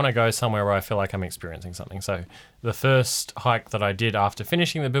want to go somewhere where I feel like I'm experiencing something. So the first hike that I did after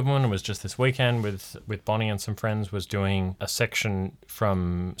finishing the Bibbulmun was just this weekend with Bonnie and some friends, was doing a section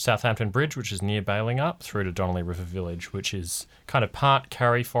from Southampton Bridge, which is near Balingup, through to Donnelly River Village, which is kind of part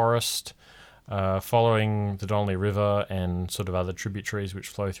Karri Forest, following the Donnelly River and sort of other tributaries which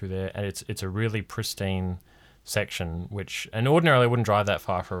flow through there. And it's a really pristine section, and ordinarily I wouldn't drive that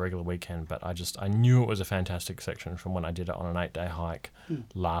far for a regular weekend, but I knew it was a fantastic section from when I did it on an 8-day hike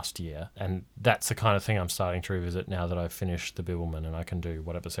last year. And that's the kind of thing I'm starting to revisit now that I've finished the Bibbulmun and I can do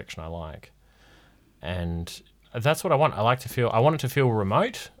whatever section I like. And that's what I want. I want it to feel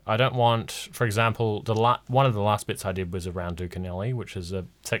remote. I don't want, for example, one of the last bits I did was around Dukanelli, which is a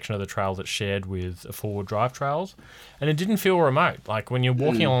section of the trail that's shared with four-wheel drive trails, and it didn't feel remote. Like when you're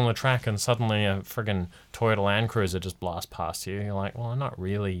walking along the track and suddenly a friggin' Toyota Land Cruiser just blasts past you, you're like, well, I'm not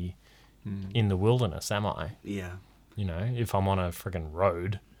really in the wilderness, am I? Yeah. You know, if I'm on a friggin'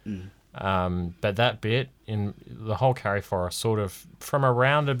 road. But that bit in the whole Karri Forest, sort of from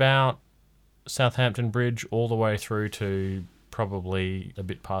around about Southampton Bridge all the way through to probably a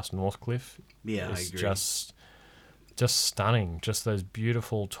bit past Northcliffe. Yeah, I It's agree. just stunning. Just those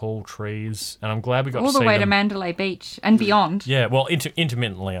beautiful tall trees, and I'm glad we got All to the see way to them. Mandalay Beach and beyond. Yeah, well,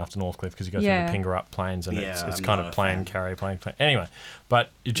 intermittently after Northcliffe, because you go Yeah. through the Pingerup Plains, and Yeah, it's I'm kind not of a plain, fan. Karri, plain. Anyway, but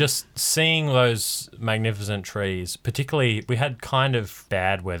just seeing those magnificent trees, particularly, we had kind of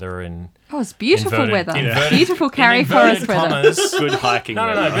bad weather in Oh, it's beautiful inverted- weather. inverted- Beautiful in Karri inverted Forest weather. commas. Good hiking. No,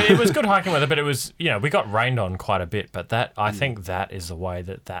 weather. but it was good hiking weather, but it was, we got rained on quite a bit, but I think that is the way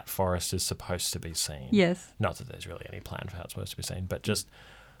that forest is supposed to be seen. Yes. Not that there's really any plan for how it's supposed to be seen, but just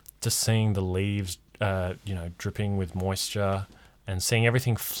seeing the leaves, dripping with moisture, and seeing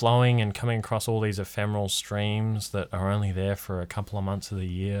everything flowing and coming across all these ephemeral streams that are only there for a couple of months of the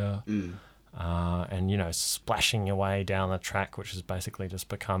year, and splashing your way down the track, which has basically just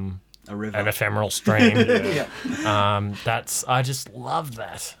become A river. an ephemeral stream. Yeah. I just love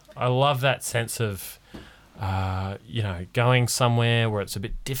that. I love that sense of, going somewhere where it's a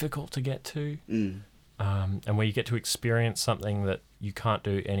bit difficult to get to, and where you get to experience something that you can't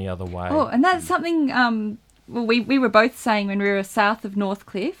do any other way. Oh, and that's something. We were both saying when we were south of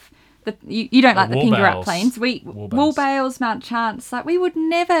Northcliffe that you don't like the Pingerup Woolbales. Plains. Woolbales, Mount Chance. Like we would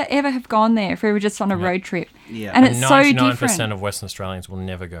never ever have gone there if we were just on a road trip. Yeah. And it's so 99% different. of Western Australians will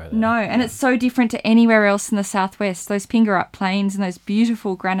never go there. No, and it's so different to anywhere else in the southwest. Those Pingerup Plains and those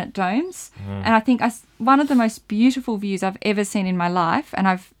beautiful granite domes. And I think one of the most beautiful views I've ever seen in my life,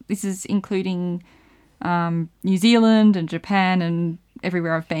 and this is including New Zealand and Japan and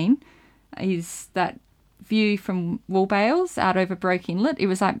everywhere I've been, is that view from Woolbales out over Broke Inlet. It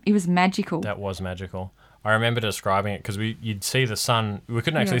was magical. That was magical. I remember describing it because you'd see the sun. We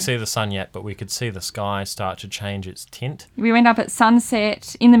couldn't actually see the sun yet, but we could see the sky start to change its tint. We went up at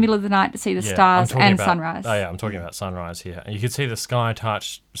sunset in the middle of the night to see the Yeah, stars I'm talking and about- sunrise. Oh yeah, I'm talking about sunrise here. And you could see the sky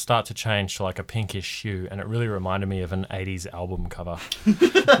start to change to like a pinkish hue, and it really reminded me of an 80s album cover.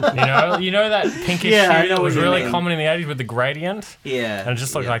 you know that pinkish Yeah, I hue know that what was you really mean. common in the 80s with the gradient? Yeah. And it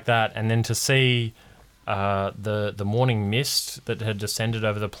just looked like that. And then to see the morning mist that had descended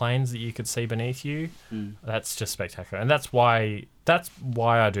over the plains that you could see beneath you, that's just spectacular. And that's why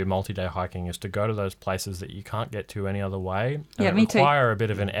I do multi-day hiking, is to go to those places that you can't get to any other way. And Yeah, it me too. require a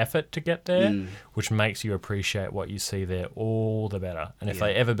bit of an effort to get there, which makes you appreciate what you see there all the better. And if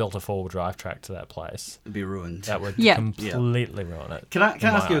they ever built a four-wheel drive track to that place, It'd be ruined. that would Yeah. completely ruin it. Can I in my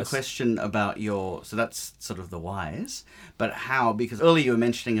ask you a eyes. question about so that's sort of the whys, but how, because earlier you were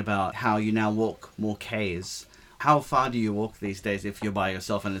mentioning about how you now walk more Ks. How far do you walk these days if you're by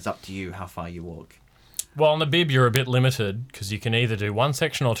yourself, and it's up to you how far you walk? Well, on the bib, you're a bit limited because you can either do one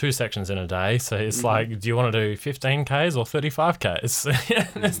section or two sections in a day. So it's like, do you want to do 15 Ks or 35 Ks?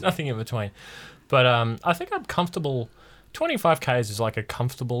 There's nothing in between. But I think I'm comfortable. 25 Ks is like a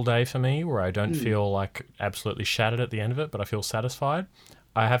comfortable day for me, where I don't feel like absolutely shattered at the end of it, but I feel satisfied.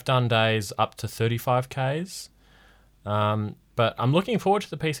 I have done days up to 35 Ks. But I'm looking forward to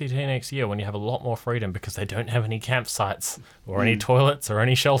the PCT next year when you have a lot more freedom because they don't have any campsites or any toilets or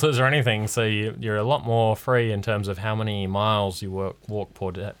any shelters or anything. So you're a lot more free in terms of how many miles you walk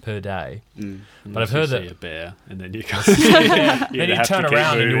per day. But I've heard that you see a bear and then you can't then you turn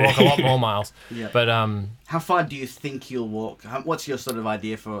around and you walk a lot more miles. Yeah. But how far do you think you'll walk? What's your sort of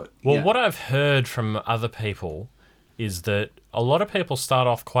idea for? Well, what I've heard from other people is that a lot of people start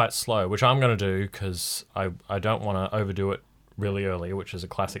off quite slow, which I'm going to do because I don't want to overdo it really early, which is a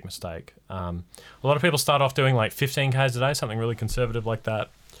classic mistake. A lot of people start off doing like 15 Ks a day, something really conservative like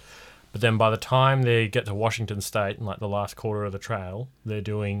that. But then by the time they get to Washington State and like the last quarter of the trail, they're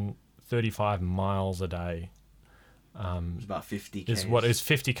doing 35 miles a day. It's about 50 Ks. Is what is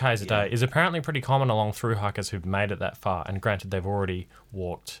 50 Ks a day is apparently pretty common along through hikers who've made it that far. And granted, they've already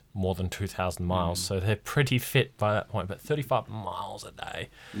walked more than 2,000 miles, so they're pretty fit by that point. But 35 miles a day,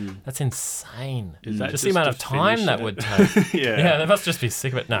 that's insane. Is that just the just amount to of time finish that it? would take? Yeah. They must just be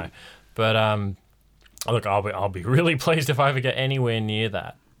sick of it. No, but look, I'll be really pleased if I ever get anywhere near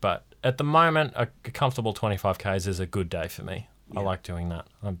that. But at the moment, a comfortable 25 Ks is a good day for me. I like doing that.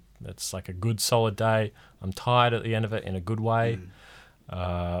 It's like a good solid day. I'm tired at the end of it in a good way.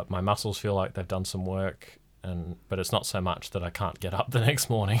 My muscles feel like they've done some work, but it's not so much that I can't get up the next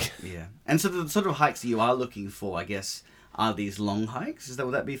morning. Yeah. And so the sort of hikes that you are looking for, I guess, are these long hikes?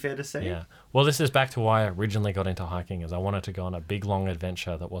 Would that be fair to say? Yeah. Well, this is back to why I originally got into hiking, is I wanted to go on a big, long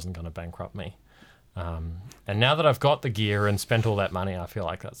adventure that wasn't going to bankrupt me. And now that I've got the gear and spent all that money, I feel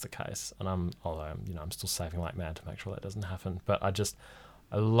like that's the case. And I'm still saving like mad to make sure that doesn't happen. But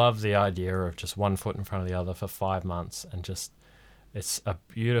I love the idea of just one foot in front of the other for 5 months, and it's a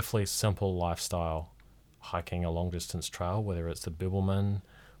beautifully simple lifestyle, hiking a long distance trail, whether it's the Bibbulmun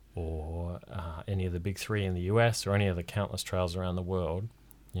or any of the big three in the US or any of the countless trails around the world.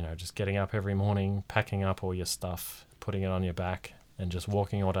 Just getting up every morning, packing up all your stuff, putting it on your back, and just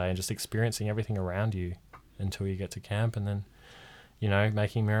walking all day and just experiencing everything around you until you get to camp, and then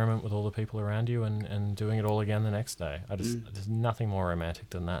making merriment with all the people around you and doing it all again the next day. There's nothing more romantic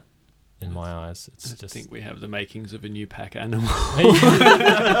than that in my eyes. I think we have the makings of a new pack animal. Maybe.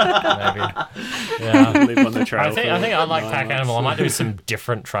 Yeah. Live on the trail. I think I like pack animal. I might do some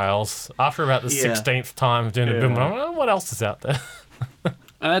different trails. After about the 16th time of doing the boom, I'm like, what else is out there? And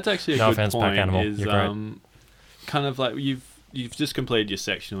that's actually a No good offense, point. pack animal. Is You're great. kind of like you've just completed your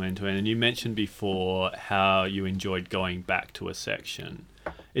sectional end to end, and you mentioned before how you enjoyed going back to a section.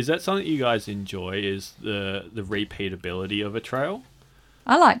 Is that something you guys enjoy? Is the repeatability of a trail?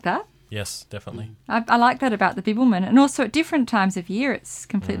 I like that. Yes, definitely. I like that about the Bibbulmun. And also at different times of year, it's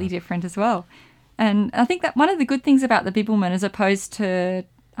completely different as well. And I think that one of the good things about the Bibbulmun, as opposed to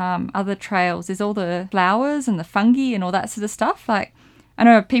other trails, is all the flowers and the fungi and all that sort of stuff. Like, I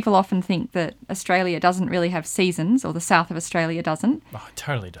know people often think that Australia doesn't really have seasons, or the south of Australia doesn't. Oh, it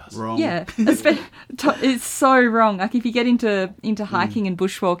totally does. Wrong. Yeah, it's so wrong. Like, if you get into hiking and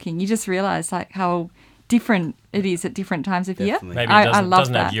bushwalking, you just realise like how different it is at different times of year. Definitely. Maybe it I love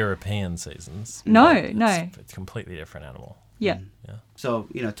doesn't that. have European seasons. No. It's a completely different animal. Yeah. So,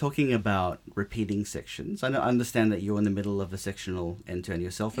 talking about repeating sections, I understand that you're in the middle of a sectional end-to-end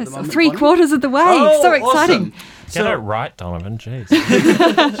yourself at the moment. Three Bonnie? quarters of the way. Oh, So exciting. awesome. Get it right, Donovan. Jeez.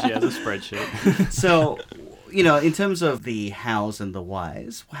 She has a spreadsheet. So, in terms of the hows and the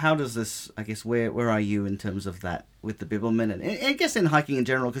whys, how does this, I guess, where are you in terms of that with the Bibbulmun? And I guess in hiking in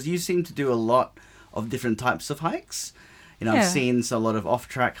general, because you seem to do a lot of different types of hikes. I've seen a lot of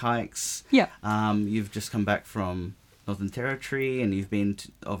off-track hikes. Yeah. You've just come back from Northern Territory, and you've been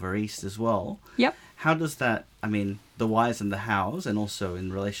over east as well. Yep. How does that, the whys and the hows, and also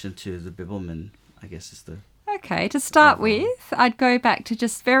in relation to the Bibbulmun, I guess is the... Okay, to start with, I'd go back to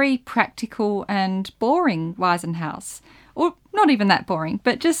just very practical and boring whys and hows. Or not even that boring,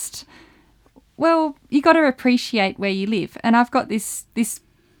 but just, well, you got to appreciate where you live. And I've got this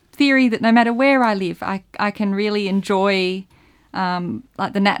theory that no matter where I live, I can really enjoy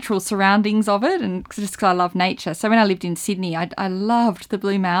like the natural surroundings of it, and just because I love nature. So when I lived in Sydney, I loved the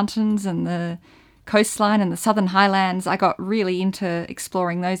Blue Mountains and the coastline and the Southern Highlands. I got really into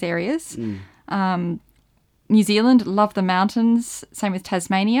exploring those areas. New Zealand, love the mountains, same with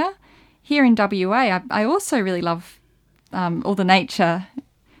Tasmania. Here in WA, I also really love all the nature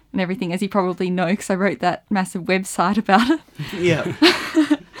and everything, as you probably know, because I wrote that massive website about it. Yeah.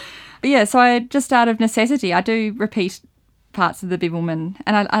 But yeah, so I just out of necessity, I do repeat parts of the Bibbulmun,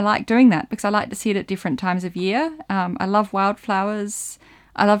 and I like doing that because I like to see it at different times of year. I love wildflowers.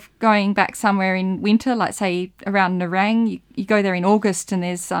 I love going back somewhere in winter, like say around Nerang. You go there in August and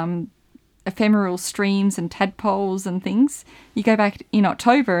there's ephemeral streams and tadpoles and things. You go back in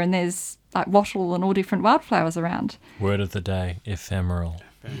October and there's like wattle and all different wildflowers around. Word of the day, ephemeral.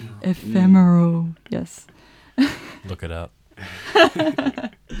 Ephemeral, yes. Look it up.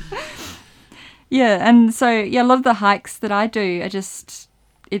 Yeah, and so, yeah, a lot of the hikes that I do are just,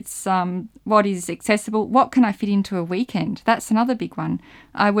 it's what is accessible. What can I fit into a weekend? That's another big one.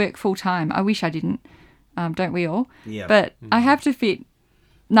 I work full time. I wish I didn't, don't we all? Yeah. But I have to fit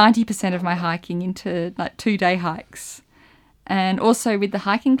 90% of my hiking into like 2-day hikes. And also with the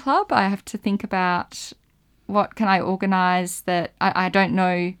hiking club, I have to think about what can I organise that I don't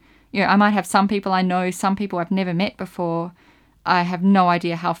know. You know, I might have some people I know, some people I've never met before. I have no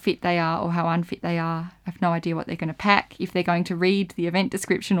idea how fit they are or how unfit they are. I have no idea what they're going to pack, if they're going to read the event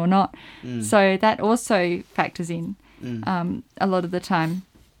description or not. So that also factors in a lot of the time.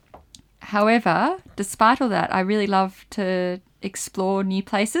 However, despite all that, I really love to explore new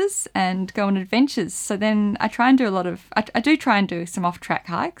places and go on adventures. So then I try and do a lot of, I do try and do some off-track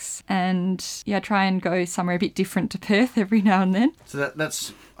hikes, and yeah, I try and go somewhere a bit different to Perth every now and then. So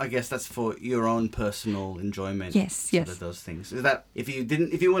that's, I guess that's for your own personal enjoyment. Yes, sort yes. of those things. Is that, if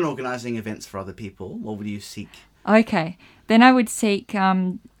you weren't organising events for other people, what would you seek? Okay, then I would seek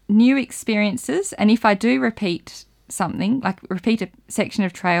new experiences, and if I do repeat something, like repeat a section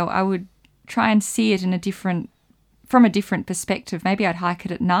of trail, I would try and see it from a different perspective. Maybe I'd hike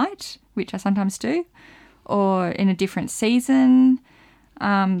it at night, which I sometimes do, or in a different season.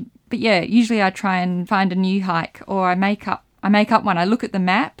 But yeah, usually I try and find a new hike, or I make up one. I look at the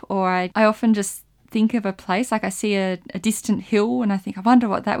map, or I often just think of a place, like I see a distant hill and I think, I wonder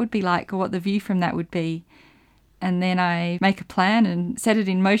what that would be like, or what the view from that would be. And then I make a plan and set it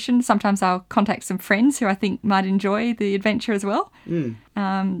in motion. Sometimes I'll contact some friends who I think might enjoy the adventure as well.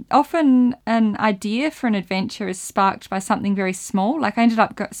 Often an idea for an adventure is sparked by something very small. Like I ended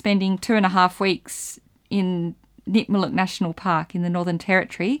up spending 2.5 weeks in Nitmiluk National Park in the Northern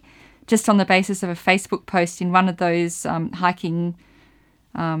Territory, just on the basis of a Facebook post in one of those hiking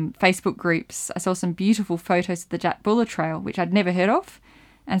Facebook groups. I saw some beautiful photos of the Jatbulla Trail, which I'd never heard of.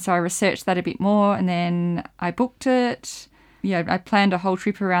 And so I researched that a bit more, and then I booked it. Yeah, I planned a whole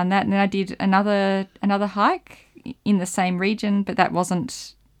trip around that, and then I did another hike in the same region, but that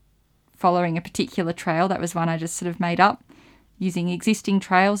wasn't following a particular trail. That was one I just sort of made up using existing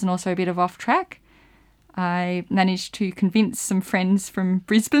trails and also a bit of off-track. I managed to convince some friends from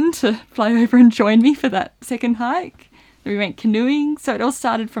Brisbane to fly over and join me for that second hike. We went canoeing, so it all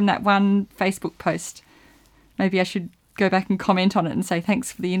started from that one Facebook post. Maybe I should go back and comment on it and say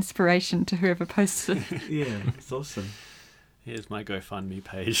thanks for the inspiration to whoever posted it. Yeah, it's awesome. Here's my GoFundMe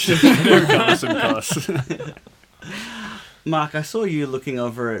page. There comes some costs. Mark, I saw you looking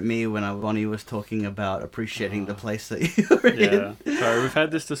over at me when Bonnie was talking about appreciating the place that you were in. Yeah. So we've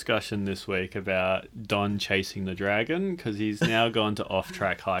had this discussion this week about Don chasing the dragon, because he's now gone to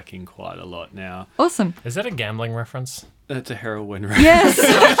off-track hiking quite a lot now. Awesome. Is that a gambling reference? That's a heroin reference. Yes.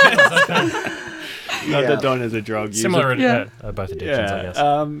 Not that Don is a drug user. Similar Yeah. both addictions, I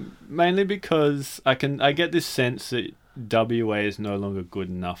guess. Mainly because I get this sense that WA is no longer good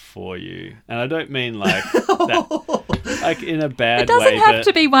enough for you, and I don't mean like that, like in a bad way. It doesn't have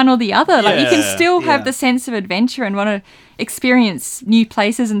to be one or the other. Like you can Yeah, still have yeah. the sense of adventure and want to experience new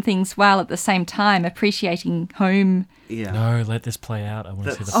places and things while at the same time appreciating home. Yeah. No, let this play out. I want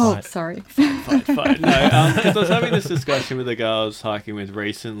to see the Oh, fight. sorry. Fine. No, because I was having this discussion with a guy I was hiking with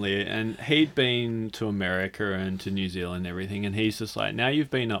recently, and he'd been to America and to New Zealand and everything, and he's just like, now you've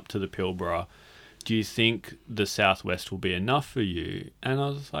been up to the Pilbara, do you think the Southwest will be enough for you? And I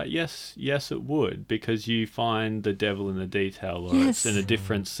was like, yes, it would, because you find the devil in the detail, or it's Yes. in a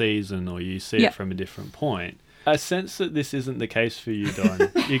different season, or you see Yep. it from a different point. I sense that this isn't the case for you,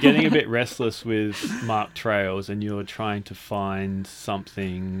 Don. You're getting a bit restless with marked trails, and you're trying to find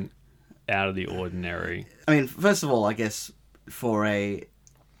something out of the ordinary. I mean, first of all, I guess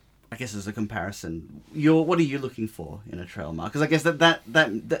as a comparison, what are you looking for in a trail, Mark? Because I guess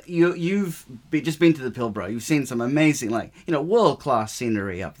that you've just been to the Pilbara, you've seen some amazing, world class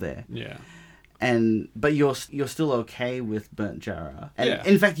scenery up there, Yeah. but you're still okay with Burnt Jarrah, and Yeah.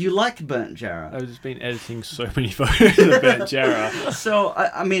 in fact you like Burnt Jarrah. I've just been editing so many photos of Burnt Jarrah. So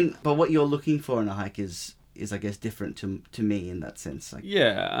I mean, but what you're looking for in a hike is I guess different to me in that sense. Like,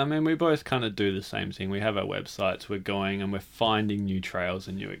 Yeah, I mean, we both kind of do the same thing. We have our websites, we're going and we're finding new trails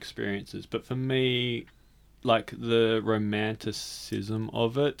and new experiences. But for me, like, the romanticism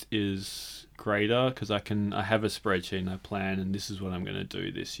of it is greater, because I have a spreadsheet and I plan, and this is what I'm going to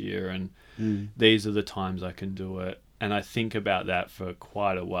do this year, and these are the times I can do it. And I think about that for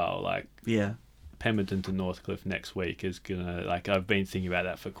quite a while. Like, yeah. Pemberton to Northcliffe next week is gonna, like, I've been thinking about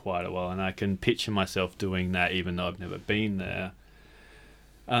that for quite a while, and I can picture myself doing that even though I've never been there.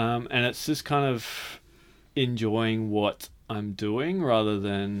 And it's just kind of enjoying what I'm doing rather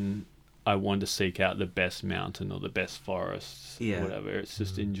than I want to seek out the best mountain or the best forests or whatever. It's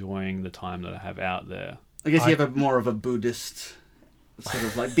just enjoying the time that I have out there. I guess you have a more of a Buddhist sort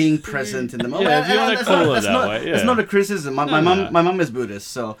of like being present in the moment. Yeah, if you want to call it that way, yeah. It's not a criticism. My mum is Buddhist,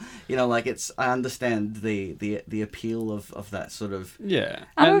 so you know, like I understand the appeal of that sort of. Yeah,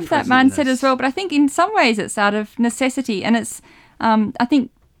 I'm of that mindset as well, but I think in some ways it's out of necessity, and it's I think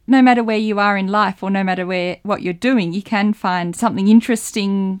no matter where you are in life or no matter what you're doing, you can find something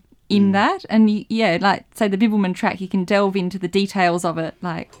interesting in that, and like say the Bibbulmun track, you can delve into the details of it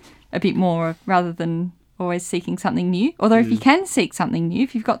like a bit more rather than always seeking something new. Although if you can seek something new,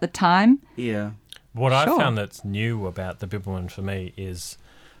 if you've got the time. Yeah. What I found that's new about the Bibbulmun for me is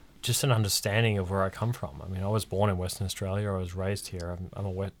just an understanding of where I come from. I mean, I was born in Western Australia. I was raised here. I'm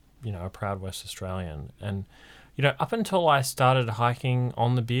a proud West Australian. And, you know, up until I started hiking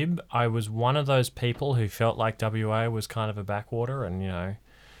on the Bib, I was one of those people who felt like WA was kind of a backwater, and, you know,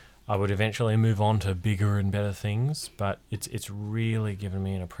 I would eventually move on to bigger and better things, but it's really given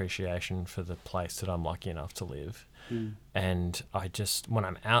me an appreciation for the place that I'm lucky enough to live. And I just, when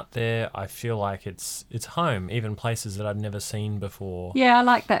I'm out there, I feel like it's home, even places that I've never seen before. Yeah, I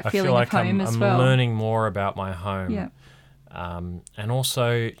like that I feeling feel like of home as well. I'm learning more about my home. Yeah. And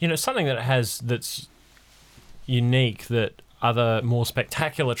also, you know, something that's unique that other more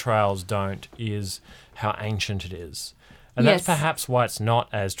spectacular trails don't is how ancient it is. And that's perhaps why it's not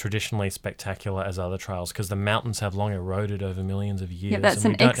as traditionally spectacular as other trails, because the mountains have long eroded over millions of years. Yeah, that's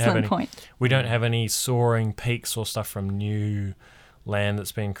an excellent point. We don't have any soaring peaks or stuff from new land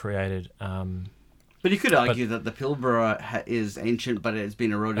that's been created. But you could argue that the Pilbara is ancient, but it's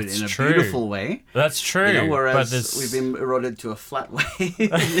been eroded in a true. beautiful way. That's true. You know, whereas we've been eroded to a flat way in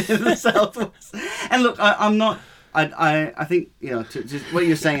the southwest. And look, I think, you know, just what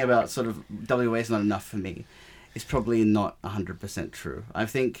you're saying about sort of WA is not enough for me. It's probably not 100% true. I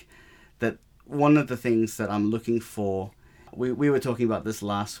think that one of the things that I'm looking for, we were talking about this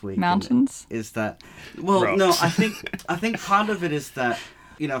last week. Mountains? Is that, well, Rocks. no, I think part of it is that,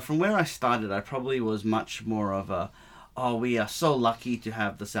 you know, from where I started, I probably was much more of a, we are so lucky to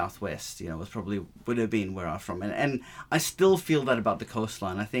have the Southwest, you know, would have been where I'm from. And I still feel that about the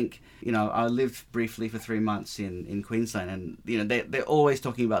coastline. I think, you know, I lived briefly for 3 months in Queensland, and, you know, they're always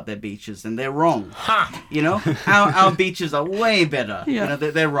talking about their beaches, and they're wrong. You know, our beaches are way better. Yeah. You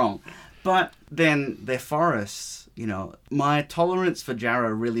know, they're wrong. But then their forests, you know, my tolerance for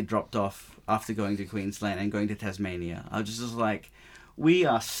Jarrah really dropped off after going to Queensland and going to Tasmania. I was just like, we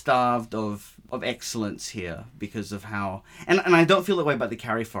are starved of excellence here because of how... And I don't feel that way about the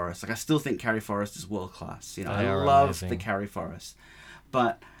Karri Forest. Like, I still think Karri Forest is world-class. You know, I love amazing. the Karri Forest.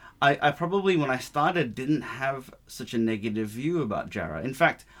 But I probably, when I started, didn't have such a negative view about Jarrah. In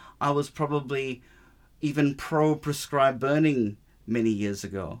fact, I was probably even pro-prescribed burning many years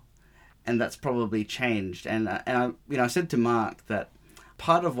ago. And that's probably changed. And I said to Mark that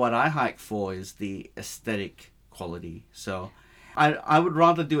part of what I hike for is the aesthetic quality. So I would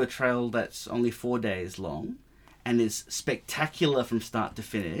rather do a trail that's only 4 days long and is spectacular from start to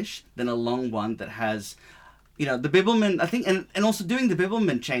finish than a long one that has, you know, the Bibbulmun, I think, and also doing the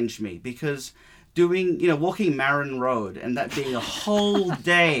Bibbulmun changed me, because doing, you know, walking Marin Road and that being a whole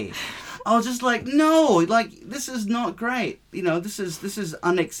day, I was just like, no, like, this is not great. You know, this is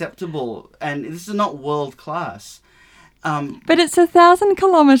unacceptable, and this is not world class. But it's 1,000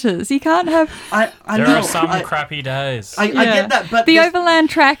 kilometres. You can't have... I There know, are some crappy days. I get that, but the overland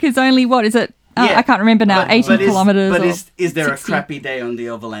track is only, what is it? I can't remember now, 80 kilometres. But is there 60? a crappy day on the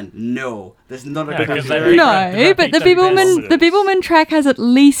overland? No. There's not a Yeah, crappy because day. they're- No, but the Bibbulmun track has at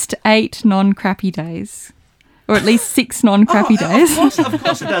least 8 non-crappy days. Or at least 6 non-crappy days. Of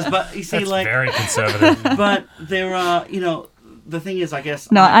course it does. But you see, That's like... very conservative. But there are, you know... The thing is, I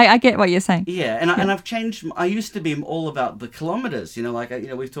guess... No, I get what you're saying. Yeah, and I've changed. I used to be all about the kilometers. You know, like, you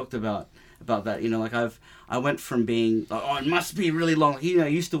know, we've talked about that. You know, like I went from being like, it must be really long. You know, I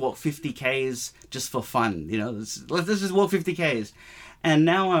used to walk 50 Ks just for fun. You know, let's just walk 50 Ks. And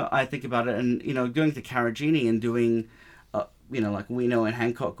now I think about it, and, you know, going to Karijini and doing, you know, like Wino and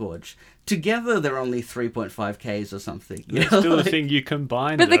Hancock Gorge. Together, they're only 3.5 Ks or something. You It's know? still a Like, thing you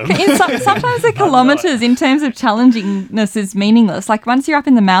combine But them. sometimes the kilometres in terms of challengingness is meaningless. Like once you're up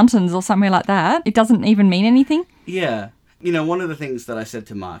in the mountains or somewhere like that, it doesn't even mean anything. Yeah. You know, one of the things that I said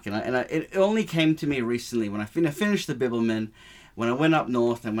to Mark, it only came to me recently when I finished the Bibbulmun, when I went up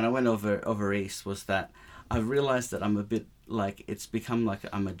north and when I went over east, was that I realised that I'm a bit like, it's become like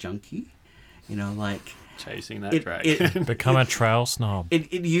I'm a junkie. You know, like Chasing that it, dragon. Become a trail snob.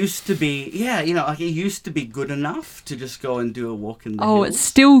 it used to be, yeah, you know, like it used to be good enough to just go and do a walk in the Oh, hills. it's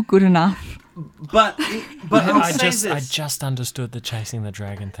still good enough. But I'll I say I this. just understood the chasing the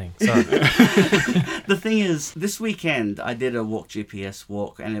dragon thing. Sorry. The thing is, this weekend I did a Walk GPS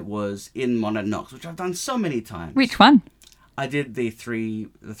walk, and it was in Monadnock, Knox, which I've done so many times. Which one? I did the three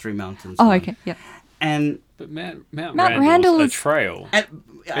mountains. Oh, one. okay. Yeah. And But Mount Mount Randall's Randall a is- trail. it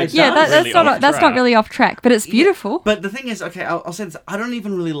Yeah, does. that's really not off that's not track. really off track, but it's beautiful. But the thing is, okay, I'll say this: I don't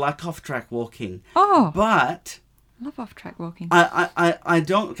even really like off-track walking, Oh, but I love off track walking. I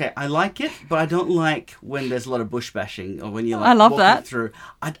don't. Okay, I like it, but I don't like when there's a lot of bush bashing or when you're like I love walking that. through.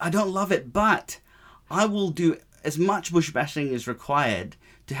 I don't love it, but I will do as much bush bashing as required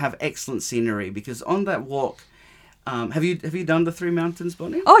to have excellent scenery, because on that walk, have you done the Three Mountains,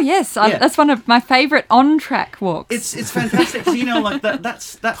 Bonnie? Oh yes, Yeah. that's one of my favourite on-track walks. It's fantastic. So, you know, like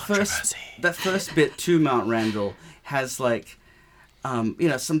that first bit to Mount Randall has like, you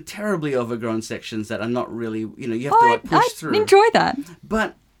know, some terribly overgrown sections that are not really, you know, you have to like push I through. enjoy that.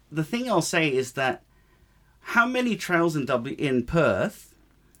 But the thing I'll say is that how many trails in Perth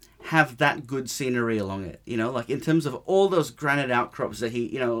have that good scenery along it? You know, like in terms of all those granite outcrops that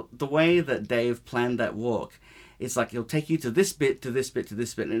you know, the way that Dave planned that walk, it's like he'll take you to this bit, to this bit, to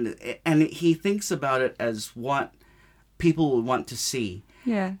this bit, and he thinks about it as what people would want to see.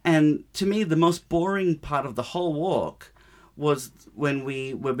 Yeah. And to me, the most boring part of the whole walk was when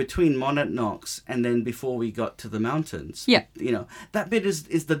we were between Monadnock Knox and then before we got to the mountains. Yeah. You know, that bit is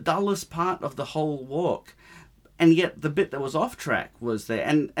the dullest part of the whole walk. And yet the bit that was off track was there.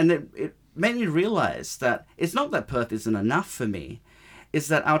 And it made me realize that it's not that Perth isn't enough for me. It's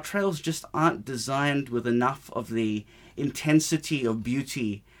that our trails just aren't designed with enough of the intensity of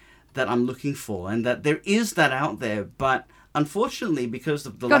beauty that I'm looking for. And that there is that out there, but unfortunately, because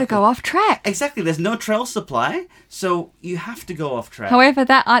of the Got to go off track. Exactly, there's no trail supply, so you have to go off track. However,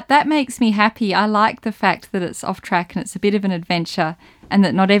 that makes me happy. I like the fact that it's off track and it's a bit of an adventure, and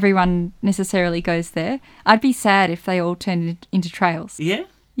that not everyone necessarily goes there. I'd be sad if they all turned into trails. Yeah,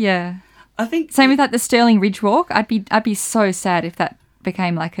 Yeah. I think Same with like the Stirling Ridge Walk. I'd be so sad if that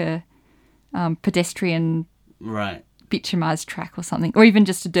became like a pedestrian right. bitumised track or something, or even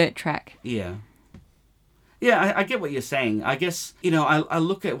just a dirt track. Yeah. Yeah, I get what you're saying. I guess, you know, I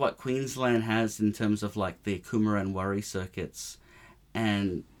look at what Queensland has in terms of like the Coomera and Worry circuits,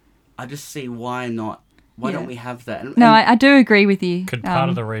 and I just see why not? Why Yeah. don't we have that? And, No, and I do agree with you. Could part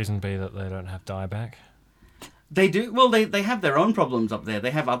of the reason be that they don't have dieback? they do. Well, they have their own problems up there.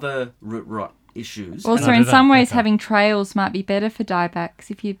 They have other root rot issues. Also, No, in do some they? ways, Okay. having trails might be better for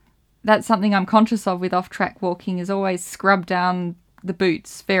diebacks. That's something I'm conscious of with off-track walking, is always scrub down the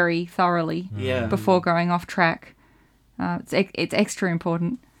boots very thoroughly Yeah. before going off track. It's extra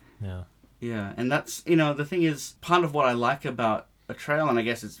important. Yeah. Yeah, and that's, you know, the thing is, part of what I like about a trail, and I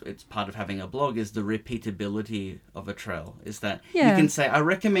guess it's part of having a blog, is the repeatability of a trail. Is that you Yeah. can say, I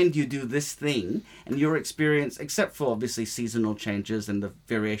recommend you do this thing, and your experience, except for obviously seasonal changes and the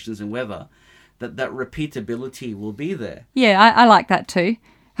variations in weather, that repeatability will be there. Yeah, I like that too.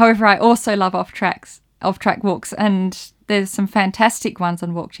 However, I also love off-track walks, and there's some fantastic ones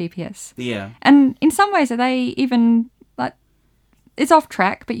on Walk GPS. Yeah. And in some ways, are they even like, it's off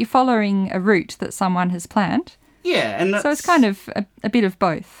track, but you're following a route that someone has planned. Yeah, and that's, So it's kind of a bit of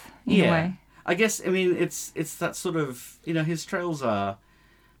both in a yeah. way. I guess, I mean, it's that sort of, you know, his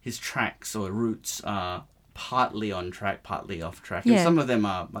tracks or routes are partly on track, partly off track. And Yeah. some of them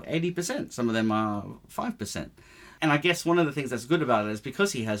are like 80%, some of them are 5%. And I guess one of the things that's good about it is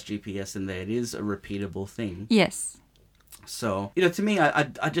because he has GPS in there, it is a repeatable thing. Yes. So, you know, to me, I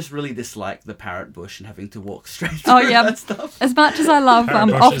just really dislike the parrot bush and having to walk straight Oh, through yeah. that stuff. As much as I love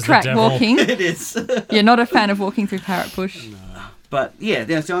Parrot bush is the off-track devil. walking, It is. you're not a fan of walking through Parrot Bush. But yeah,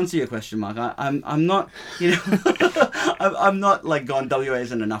 to answer your question, Mark, I'm not, you know, I'm not like going WA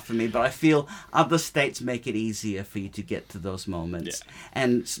isn't enough for me, but I feel other states make it easier for you to get to those moments. Yeah.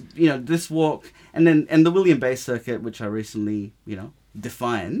 And you know, this walk and the William Bay circuit, which I recently, you know,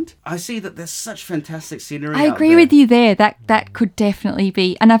 defined, I see that there's such fantastic scenery. I agree with you there. That could definitely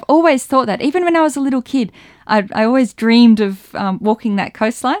be. And I've always thought that. Even when I was a little kid, I always dreamed of walking that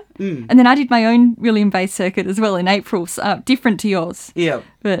coastline. And then I did my own William Bay circuit as well in April, different to yours. Yeah.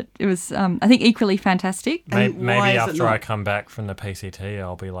 But it was, I think, equally fantastic. And why Maybe is it after I not? come back from the PCT,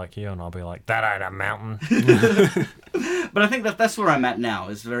 I'll be like you, and I'll be like, that ain't a mountain. But I think that's where I'm at now,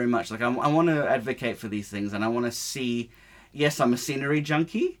 is very much like I want to advocate for these things, and I want to see, yes, I'm a scenery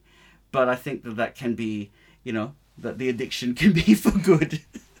junkie, but I think that can be, you know, that the addiction can be for good.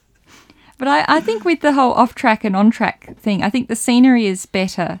 But I think with the whole off-track and on-track thing, I think the scenery is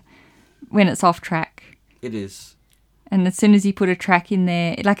better when it's off track. It is. And as soon as you put a track in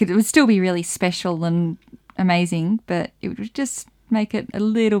there, like, it would still be really special and amazing, but it would just make it a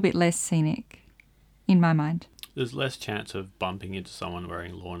little bit less scenic, in my mind. There's less chance of bumping into someone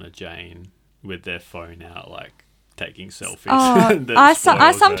wearing Lorna Jane with their phone out, like taking selfies. Oh, That I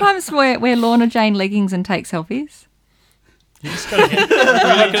spoils it. sometimes wear Lorna Jane leggings and take selfies. You just got to get,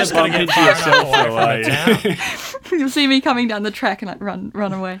 You're just got to get far enough away from the town. You'll see me coming down the track and like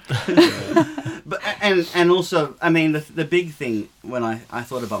run away. But and also, I mean, the big thing when I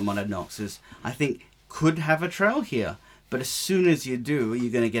thought about Monadnock is I think could have a trail here, but as soon as you do,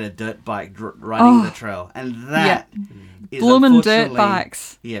 you're going to get a dirt bike riding the trail, and that is Bloomin' dirt unfortunately-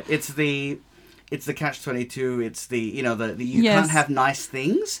 bikes. Yeah, it's the catch-22. It's the you Yes. can't have nice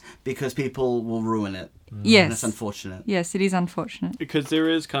things because people will ruin it. And Yes. it's unfortunate. Yes, it is unfortunate. Because there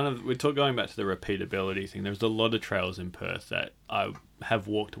is kind of, going back to the repeatability thing, there's a lot of trails in Perth that I have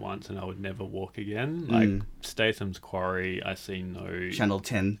walked once and I would never walk again. Like Statham's Quarry, I see no... Channel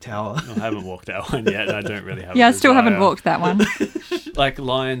 10 Tower. I haven't walked that one yet, and I don't really have Yeah, a I still haven't desire. walked that one. Like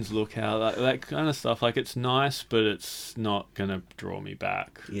Lions Lookout, like, that kind of stuff. Like, it's nice, but it's not going to draw me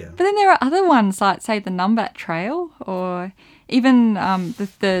back. Yeah. But then there are other ones, like, say, the Numbat Trail, or even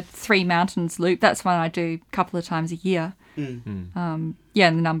the Three Mountains Loop. That's one I do a couple of times a year. And the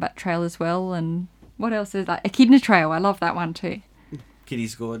Numbat Trail as well. And what else is that? Echidna Trail. I love that one too.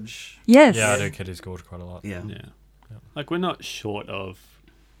 Kitty's Gorge. Yes. Yeah, I do Kitty's Gorge quite a lot. Yeah. Yeah. Like, we're not short of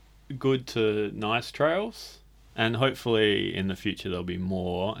good to nice trails, and hopefully in the future there'll be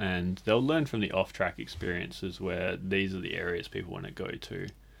more, and they'll learn from the off-track experiences where these are the areas people want to go to,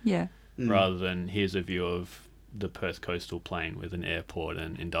 Yeah. rather than here's a view of the Perth coastal plain with an airport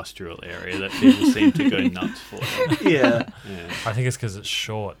and industrial area that people seem to go nuts for. Yeah. Yeah. I think it's because it's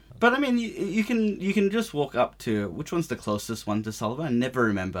short. But I mean, you can just walk up to which one's the closest one to Sullivan? I never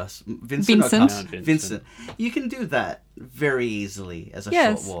remember. Vincent. Or Vincent. Carl? Vincent. Vincent. You can do that very easily as a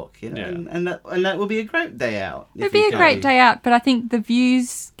Yes. short walk, you know, Yeah. and that will be a great day out. if It'd be you a can. great day out, but I think the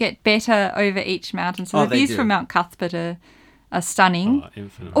views get better over each mountain. So Oh, the they views do. from Mount Cuthbert are stunning. Oh,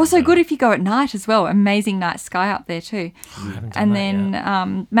 infinitely Also better. good if you go at night as well. Amazing night sky up there too. I haven't done And that then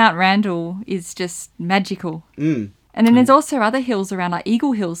yet. Mount Randall is just magical. Mm. And then there's also other hills around, like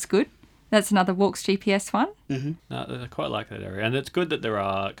Eagle Hill's good. That's another Walks GPS one. No, I quite like that area, and it's good that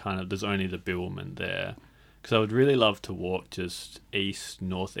there's only the Bibbulmun there, because I would really love to walk just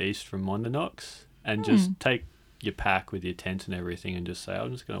northeast from Monadnock and just take your pack with your tent and everything and just say,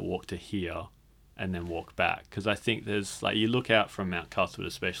 I'm just going to walk to here and then walk back, because I think there's, like, you look out from Mount Cuthbert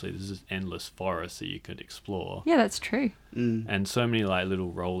especially, there's this endless forest that you could explore, Yeah, that's true. and so many like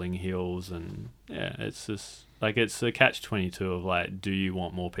little rolling hills, and yeah, it's just like, it's a catch-22 of like, do you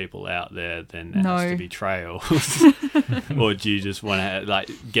want more people out there than there has No. to be trails, or do you just want to like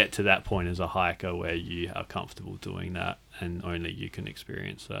get to that point as a hiker where you are comfortable doing that and only you can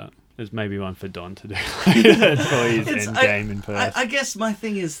experience that? There's maybe one for Don to do for his end game in Perth. I guess my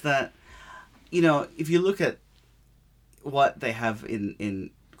thing is that, you know, if you look at what they have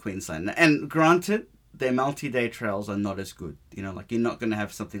in Queensland, and granted, their multi-day trails are not as good. You know, like, you're not going to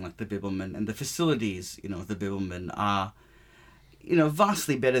have something like the Bibbulmun, and the facilities, you know, of the Bibbulmun are, you know,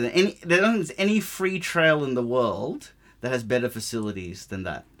 vastly better than any. There isn't any free trail in the world that has better facilities than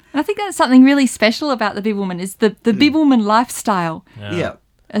that. And I think that's something really special about the Bibbulmun is the Bibbulmun lifestyle. Yeah.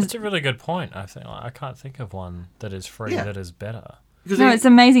 That's a really good point. I think I can't think of one that is free Yeah. that is better. Because No, it's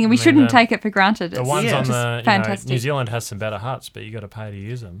amazing, and we I mean, shouldn't the- take it for granted. The It's ones yeah, on just the fantastic. New Zealand has some better huts, but you got to pay to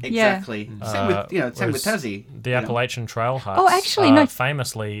use them. exactly same with same with whereas Tassie. The you know. Appalachian Trail huts Oh, actually, are no.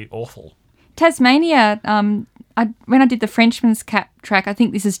 famously awful. Tasmania, when I did the Frenchman's Cap track, I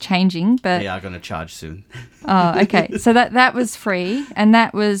think this is changing, but They are going to charge soon. oh, okay. So that was free, and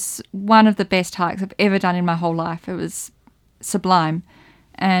that was one of the best hikes I've ever done in my whole life. It was sublime,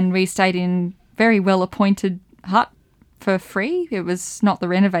 and we stayed in very well appointed hut for free. It was not the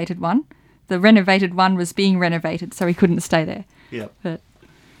renovated one. The renovated one was being renovated, so we couldn't stay there. Yeah. But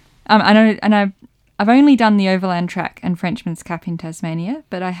I know, and I've only done the Overland Track and Frenchman's Cap in Tasmania,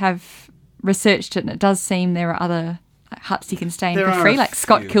 but I have researched it, and it does seem there are other huts you can stay in There for are free, a like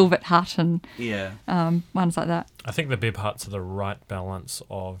Scott few. Kilvert Hut and Yeah. ones like that. I think the bib huts are the right balance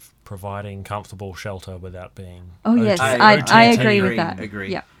of providing comfortable shelter without being. Oh yes, I I agree agree, with that.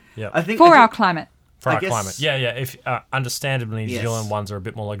 agree. Yeah, Yeah. I think for I our think- climate. For I our guess- climate. Yeah, yeah. If understandably, New Yes. Zealand ones are a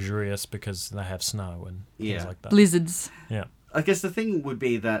bit more luxurious because they have snow and Yeah. things like that. Blizzards. Yeah. I guess the thing would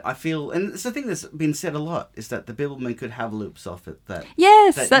be that I feel, and it's the thing that's been said a lot, is that the Bibbulmun could have loops off it.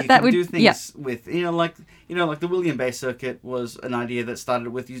 Yes, you that can would do things yeah. with, like the William Bay circuit was an idea that started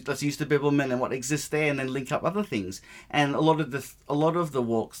with let's use the Bibbulmun and what exists there, and then link up other things. And a lot of the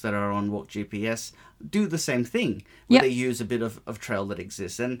walks that are on Walk GPS do the same thing, where Yep. they use a bit of trail that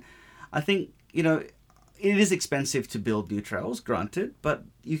exists. And I think it is expensive to build new trails, granted, but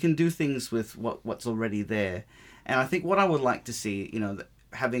you can do things with what's already there. And I think what I would like to see,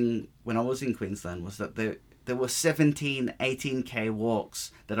 having when I was in Queensland, was that there were 17, 18K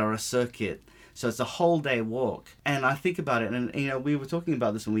walks that are a circuit. So it's a whole day walk. And I think about it, and we were talking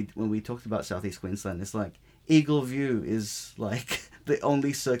about this when we talked about Southeast Queensland. It's like Eagle View is like the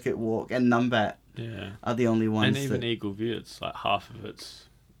only circuit walk, and Numbat are the only ones. And even Eagle View, it's like half of it's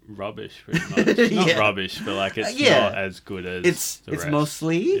rubbish, pretty much. Not rubbish, but like it's not as good as it's rest.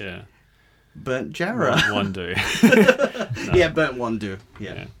 mostly Burnt Jarrah. Wandoo. No. Yeah, Burnt Wandoo.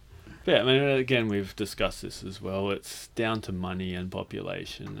 Yeah. But yeah, I mean, again, we've discussed this as well. It's down to money and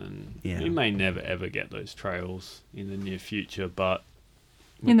population, and we may never ever get those trails in the near future, but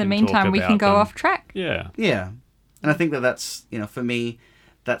in the meantime, we can go off track. Yeah. Yeah. And I think that's, for me,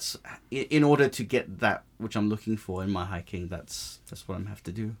 that's in order to get that which I'm looking for in my hiking, that's what I'm have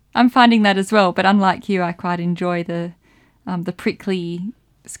to do. I'm finding that as well, but unlike you, I quite enjoy the prickly,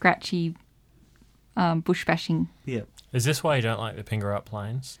 scratchy bush bashing. Yeah. Is this why you don't like the Pingarup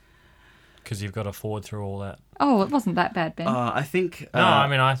Plains? Because you've got to ford through all that. Oh, it wasn't that bad, Ben. I think... No, I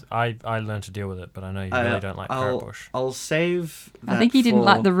mean, I learned to deal with it, but I know you really don't like Parrot Bush. I'll save that I think you didn't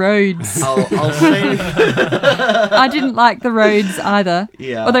like the roads. I'll save... I didn't like the roads either.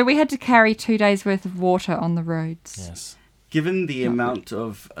 Yeah. Although we had to carry 2 days' worth of water on the roads. Yes. Given the amount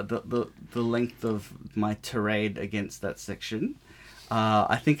of... the length of my terrain against that section...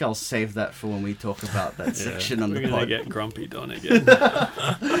 I think I'll save that for when we talk about that section on the pod. We're going to get grumpy Don again.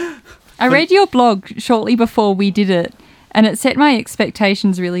 I read your blog shortly before we did it, and it set my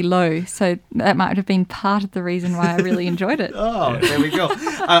expectations really low. So that might have been part of the reason why I really enjoyed it. Oh, there we go.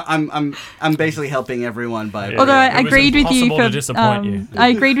 I'm basically helping everyone by. Although I agreed with you to disappoint you. I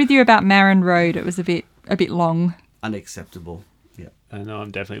agreed with you about Marin Road. It was a bit long. Unacceptable. Yeah. I know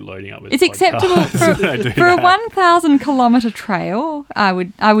I'm definitely loading up with. It's acceptable for a 1,000 kilometre trail. I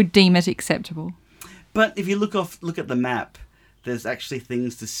would deem it acceptable. But if you look at the map, there's actually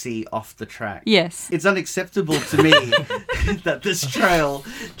things to see off the track. Yes. It's unacceptable to me that this trail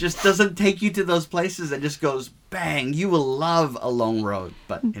just doesn't take you to those places and just goes bang. You will love a long road.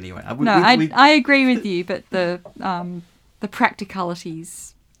 But anyway, I agree with you, but the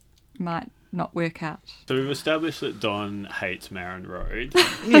practicalities might not work out. So we've established that Don hates Marin Road.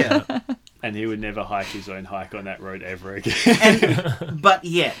 Yeah. And he would never hike his own hike on that road ever again. But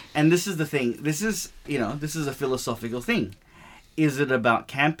this is the thing. This is a philosophical thing. Is it about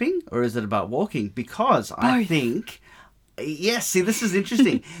camping or is it about walking? Because I think, see, this is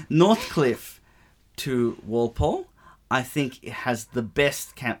interesting. Northcliffe to Walpole, I think it has the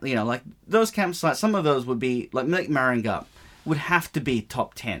best camp. Like those campsites. Some of those would be like Maringup would have to be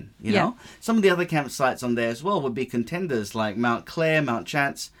top 10. You know, some of the other campsites on there as well would be contenders like Mount Clare, Mount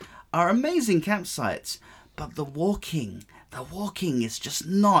Chance, are amazing campsites. But the walking is just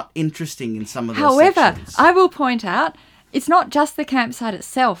not interesting in some of those sections. I will point out, it's not just the campsite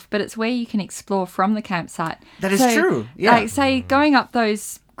itself, but it's where you can explore from the campsite. That is true. Yeah. Like, say, going up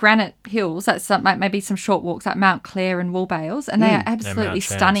those granite hills, that's maybe some short walks like Mount Clare and Woolbales, and they are absolutely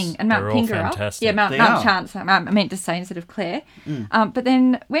stunning. And Mount Pingarup. Yeah, Mount Chance, I meant to say instead of Clare. But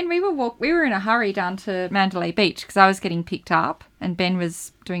then when we were in a hurry down to Mandalay Beach because I was getting picked up and Ben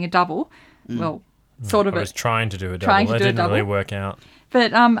was doing a double. Well, sort of. I was trying to do a double. It didn't really work out.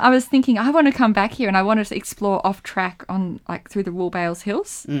 But I was thinking, I want to come back here and I wanted to explore off track on through the Woolbales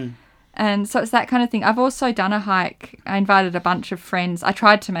Hills. And so it's that kind of thing. I've also done a hike. I invited a bunch of friends. I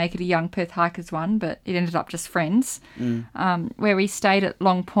tried to make it a Young Perth Hikers one, but it ended up just friends. Where we stayed at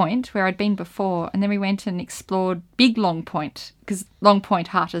Long Point, where I'd been before, and then we went and explored Big Long Point, because Long Point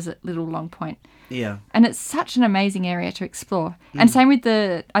Hut is at Little Long Point. Yeah. And it's such an amazing area to explore. And same with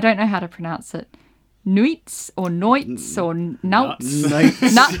I don't know how to pronounce it, Nuits or Noits or Nuts.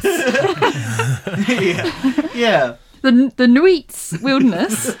 Nuts. Yeah. The Nuits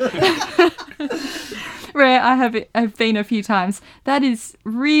Wilderness, where I have been a few times. That is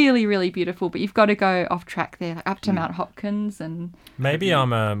really, really beautiful, but you've got to go off track there, like up to Mount Hopkins. And maybe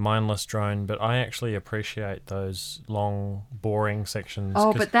I'm a mindless drone, but I actually appreciate those long, boring sections.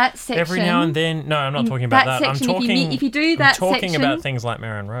 Oh, but that section... Every now and then... No, I'm not talking about that. Section, if you do that I'm talking section, about things like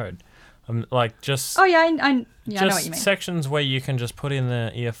Marin Road. Like just Oh, yeah, I know what you mean. sections where you can just put in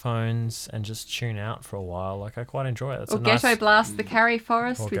the earphones and just tune out for a while. Like I quite enjoy it. It's Or Ghetto Blast the Carry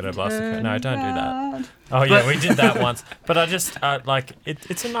Forest. Or with Ghetto Blast the Turn No, don't do that. Round. Oh yeah, we did that once. But I just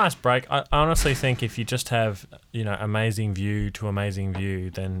it's a nice break. I honestly think if you just have amazing view to amazing view,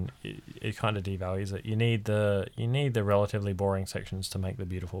 then it kind of devalues it. You need the relatively boring sections to make the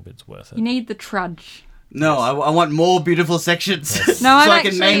beautiful bits worth it. You need the trudge. No, I want more beautiful sections. No, I'm so I can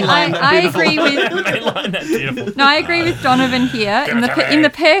actually. mainline that I beautiful. agree with. Mainline that beautiful. No, I agree with Donovan here. In the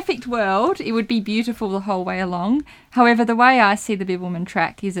perfect world, it would be beautiful the whole way along. However, the way I see the Bibbulmun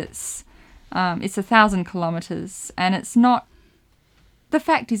track is it's 1,000 kilometres, and it's not. The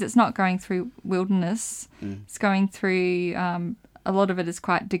fact is, it's not going through wilderness. It's going through. A lot of it is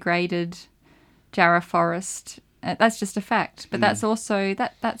quite degraded, jarrah forest. That's just a fact. But that's also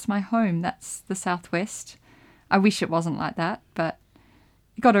that's my home. That's the southwest. I wish it wasn't like that, but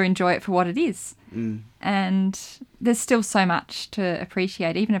you got to enjoy it for what it is. And there's still so much to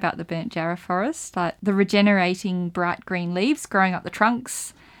appreciate, even about the burnt jarrah forest, like the regenerating bright green leaves growing up the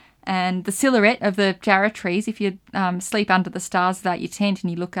trunks, and the silhouette of the jarrah trees. If you sleep under the stars without your tent and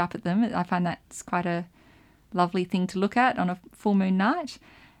you look up at them, I find that's quite a lovely thing to look at on a full moon night.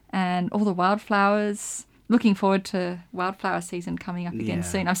 And all the wildflowers. Looking forward to wildflower season coming up again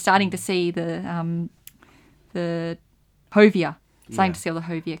soon. I'm starting to see the hovea. Starting to see all the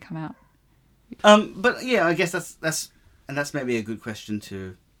hovea come out. But yeah, I guess that's maybe a good question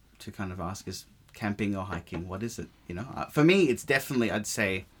to kind of ask: is camping or hiking? What is it? For me, it's definitely, I'd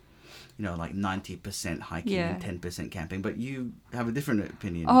say, like 90% hiking and 10% camping. But you have a different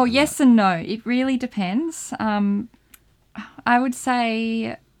opinion. Oh, yes and no. It really depends. I would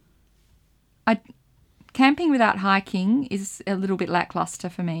say, camping without hiking is a little bit lackluster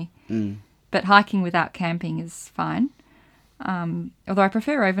for me. But hiking without camping is fine. Although I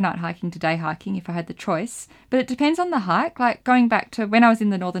prefer overnight hiking to day hiking if I had the choice. But it depends on the hike. Like going back to when I was in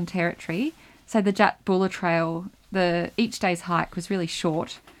the Northern Territory, so the Jat Bulla Trail, each day's hike was really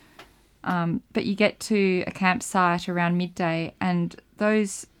short. But you get to a campsite around midday, and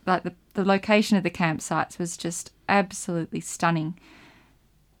those, like the location of the campsites was just absolutely stunning.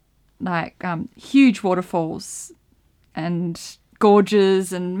 Like huge waterfalls and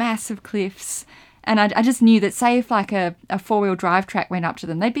gorges and massive cliffs. And I just knew that, say if like a four-wheel drive track went up to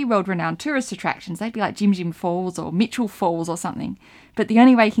them, they'd be world-renowned tourist attractions. They'd be like Jim Jim Falls or Mitchell Falls or something. But the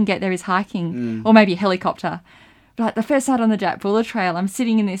only way you can get there is hiking or maybe a helicopter. But like the first night on the Jat Bulla Trail, I'm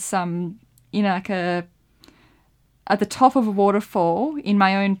sitting in this, at the top of a waterfall in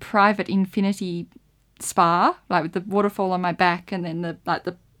my own private infinity spa, like with the waterfall on my back and then the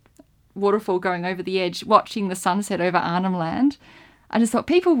waterfall going over the edge, watching the sunset over Arnhem Land. I just thought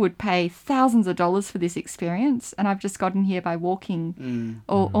people would pay thousands of dollars for this experience, and I've just gotten here by walking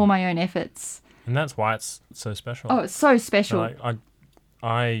all my own efforts. And that's why it's so special. Oh, it's so special.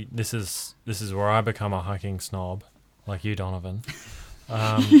 So this is where I become a hiking snob, like you, Donovan.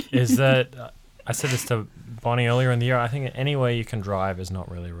 Is that I said this to Bonnie earlier in the year. I think anywhere you can drive is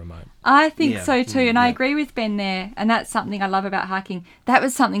not really remote. I think so too, and I agree with Ben there. And that's something I love about hiking. That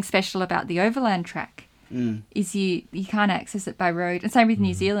was something special about the overland track. Is you can't access it by road, and same with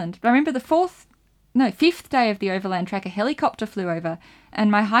New Zealand. But I remember the fifth day of the overland track, a helicopter flew over, and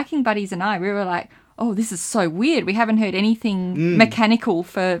my hiking buddies and we were like, "Oh, this is so weird. We haven't heard anything mechanical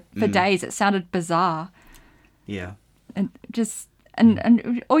for days. It sounded bizarre." Yeah, and just.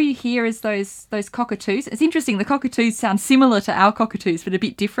 And all you hear is those cockatoos. It's interesting. The cockatoos sound similar to our cockatoos, but a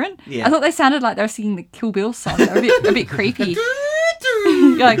bit different. Yeah. I thought they sounded like they were singing the Kill Bill song. They were a bit creepy.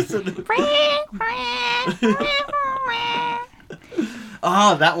 Like,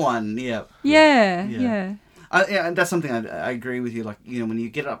 oh, that one. Yeah. Yeah. And that's something I agree with you. Like, when you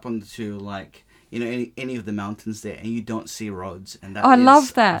get up onto like, any of the mountains there, and you don't see roads, and that I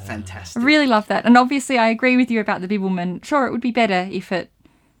love that. Fantastic. I really love that. And obviously I agree with you about the Bibbulmun. Sure, it would be better if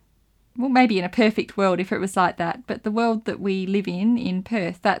maybe in a perfect world if it was like that, but the world that we live in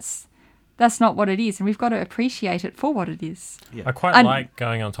Perth, that's not what it is, and we've got to appreciate it for what it is. Yeah. I quite like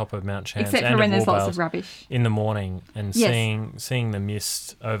going on top of Mount Chance, except for when there's lots of rubbish in the morning, and seeing the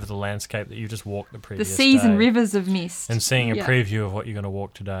mist over the landscape that you just walked the previous day. The seas day, and rivers of mist. And seeing a preview of what you're going to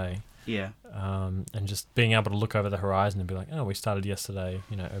walk today. Yeah. And just being able to look over the horizon and be like, oh, we started yesterday,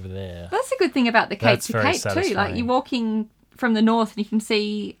 over there. That's a good thing about the Cape to Cape too. Like you're walking from the north and you can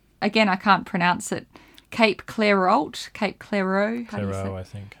see, again, I can't pronounce it, Cape Clairault, Cape Clairault. Clairault, I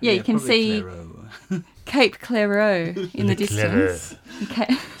think. Yeah, you can see Cape Clairault in the distance.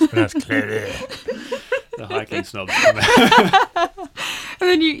 It's pronounced Clairault. The hiking snob. And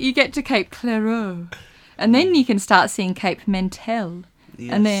then you get to Cape Clairault. And then you can start seeing Cape Mentelle.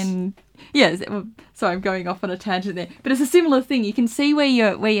 Yes. And then, sorry, I'm going off on a tangent there. But it's a similar thing. You can see where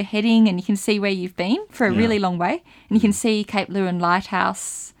you're heading, and you can see where you've been for a really long way. And you can see Cape Leeuwin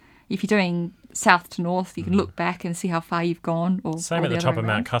Lighthouse. If you're doing south to north, you can look back and see how far you've gone. Or Same or at the other top way of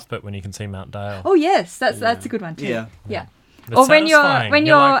Mount around. Cuthbert when you can see Mount Dale. Oh yes, that's a good one too. Yeah. It's Or when you're satisfying. when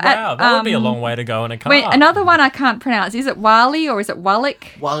You're you're like, at wow, that would be a long way to go in a car. another one I can't pronounce. Is it Wally or is it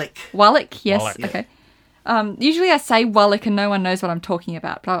Wallick? Wallick. Wallick, yes. Wallick. Okay. Usually I say Wallick and no one knows what I'm talking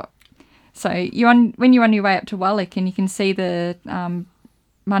about. So when you're on your way up to Wallick and you can see the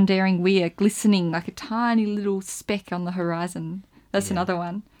Mundaring Weir glistening like a tiny little speck on the horizon. That's another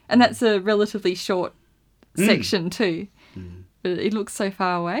one. And that's a relatively short section too. But it looks so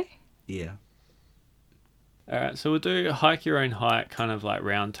far away. Yeah. All right, so we'll do hike your own hike, kind of like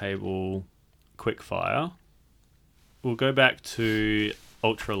round table quick fire. We'll go back to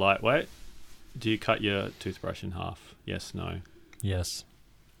ultra lightweight. Do you cut your toothbrush in half? Yes, no. Yes.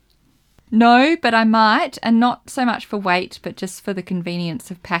 No, but I might, and not so much for weight, but just for the convenience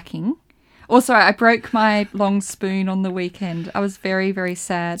of packing. Also, I broke my long spoon on the weekend. I was very, very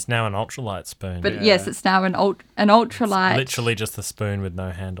sad. It's now an ultralight spoon. But yes, it's now an ultralight. Literally just the spoon with no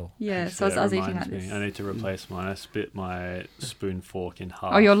handle. Yeah, so I was eating like this. I need to replace mine. I split my spoon fork in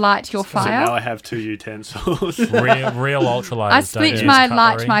half. Oh, your light, your So fire? now I have 2 utensils. Real ultralighters. I don't split use my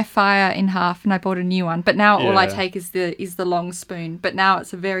cutlery. my fire in half, and I bought a new one. But now all I Yeah. take is the long spoon. But now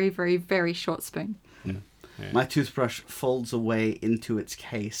it's a very, very, very short spoon. My toothbrush folds away into its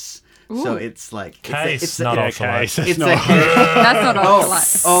case. So Ooh. it's like... Case, it's not Yeah, ultralight. case. It's not- a That's not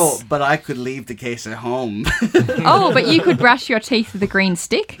ultralight. Oh, but I could leave the case at home. Oh, but you could brush your teeth with a green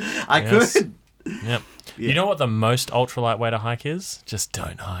stick. I Yes. could. Yep. You know what the most ultralight way to hike is? Just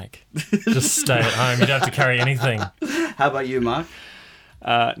don't hike. Just stay at home. You don't have to carry anything. How about you, Mark?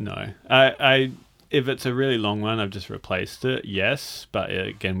 No. I if it's a really long one, I've just replaced it. Yes, but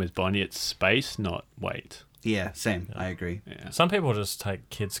again with Bonnie, it's space, not weight. Yeah, same. I agree. Yeah. Some people just take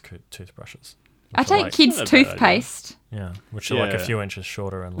kids' toothbrushes. I which are take like- kids' Not a bad idea. toothpaste. Yeah, which are like a Yeah. few inches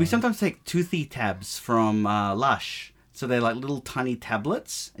shorter and We like, sometimes take toothy tabs from Lush. So they're like little tiny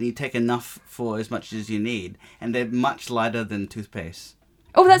tablets, and you take enough for as much as you need. And they're much lighter than toothpaste.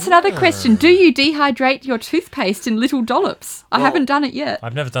 Oh, that's another question. Do you dehydrate your toothpaste in little dollops? I Well, haven't done it yet.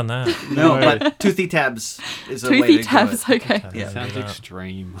 I've never done that. No, but toothy tabs is a way to Toothy do tabs, it. okay. Yeah. Sounds do that.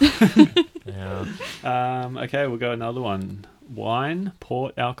 extreme. Yeah. Okay, we'll go another one. Wine,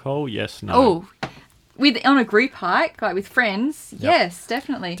 port, alcohol, yes, no. Oh, on a group hike, like with friends, yes,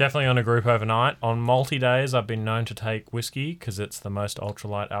 definitely. Definitely on a group overnight. On multi days, I've been known to take whiskey because it's the most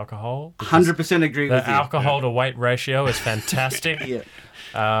ultralight alcohol. 100% agree The with you. alcohol to weight ratio is fantastic. Yeah.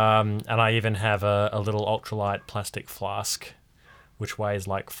 And I even have a little ultralight plastic flask, which weighs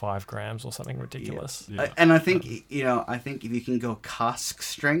like 5 grams or something ridiculous. Yeah. And I think, I think if you can go cask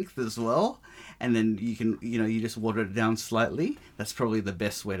strength as well, and then you can, you just water it down slightly, that's probably the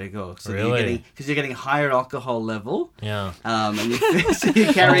best way to go. So Really? Because you're getting higher alcohol level, Yeah. and so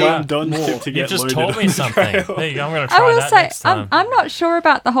you're carrying Don't more. tip to You get just loaded told on me the something. trail. There you go. I'm going to I try will that say, next time. I'm not sure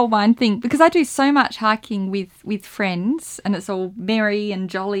about the whole wine thing because I do so much hiking with friends and it's all merry and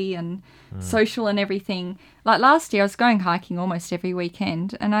jolly and social and everything. Like last year, I was going hiking almost every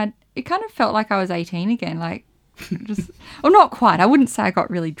weekend and it kind of felt like I was 18 again. Like, well, not quite. I wouldn't say I got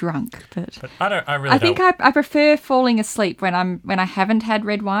really drunk, but I think I prefer falling asleep when I haven't had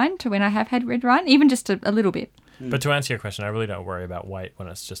red wine to when I have had red wine, even just a little bit. But to answer your question, I really don't worry about weight when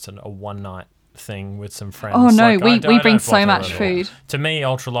it's just a one night thing with some friends. Oh no, Like, we I bring don't so bother much at all. food. To me,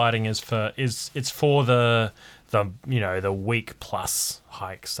 ultralighting is for the the week plus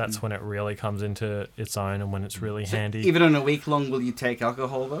hikes. That's when it really comes into its own and when it's really handy. Even on a week long, will you take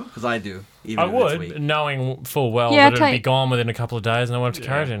alcohol though? Because I do. Even I if it's would, week. knowing full well Yeah, that it'd be take- gone within a couple of days and I won't have to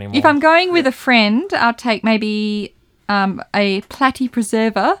carry it anymore. If I'm going with a friend, I'll take maybe a platy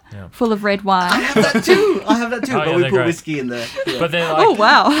preserver full of red I wine. have that too. But yeah, we they're put great. whiskey in there. Yeah. But they're like, Oh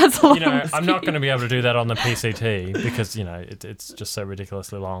wow, that's a lot. I'm not going to be able to do that on the PCT because it's just so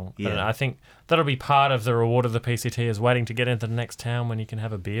ridiculously long. But Yeah. I think that'll be part of the reward of the PCT is waiting to get into the next town when you can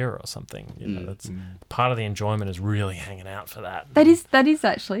have a beer or something. That's part of the enjoyment is really hanging out for that. That is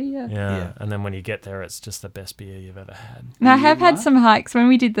actually, yeah. Yeah. And then when you get there, it's just the best beer you've ever had. Now I have had Mark? some hikes when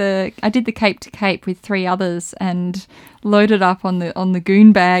I did the Cape to Cape with 3 others and loaded up on the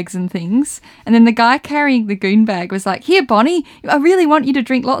goon bags and things. And then the guy carrying the goon bag was like, "Here, Bonnie, I really want you to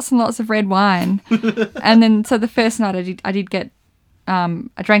drink lots and lots of red wine." And then so the first night I did get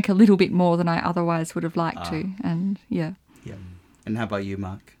I drank a little bit more than I otherwise would have liked to, and yeah. Yeah. And how about you,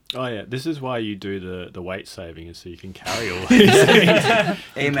 Mark? Oh yeah, this is why you do the weight saving, is so you can carry all these things.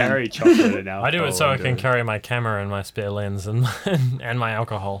 Amen. Carry chocolate and alcohol. I do it so I and can carry my camera and my spare lens and and my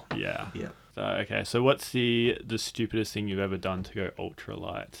alcohol. Yeah. Yeah. So what's the stupidest thing you've ever done to go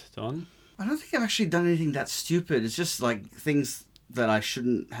ultralight, Don? I don't think I've actually done anything that stupid. It's just like things that I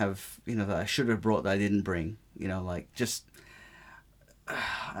shouldn't have, that I should have brought that I didn't bring. Like just,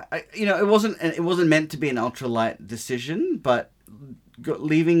 it wasn't meant to be an ultralight decision, but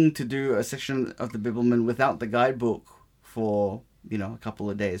leaving to do a section of the Bibbulmun without the guidebook for, a couple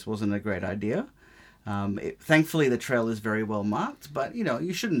of days wasn't a great idea. Thankfully, the trail is very well marked, but,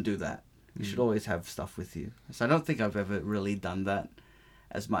 you shouldn't do that. You should always have stuff with you. So I don't think I've ever really done that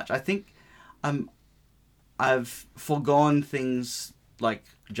as much. I think I've forgone things like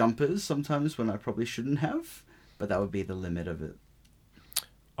jumpers sometimes when I probably shouldn't have, but that would be the limit of it.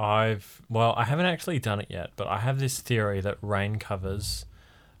 I haven't actually done it yet, but I have this theory that rain covers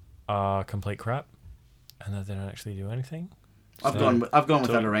are complete crap and that they don't actually do anything. I've gone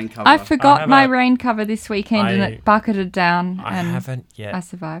without a rain cover. I forgot my rain cover this weekend and it bucketed down. I haven't yet I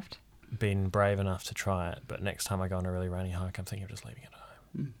survived. been brave enough to try it, but next time I go on a really rainy hike, I'm thinking of just leaving it at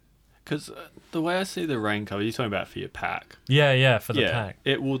home. Because the way I see the rain cover, you're talking about for your pack. Yeah, for the pack.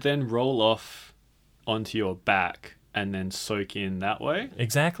 It will then roll off onto your back and then soak in that way.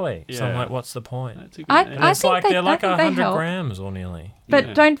 Exactly. So I'm Yeah. like, what's the point? That's a good I idea. And it's think like they- they're like I think they 100 help. grams or nearly. But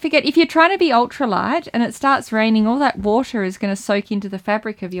Yeah. don't forget, if you're trying to be ultralight and it starts raining, all that water is going to soak into the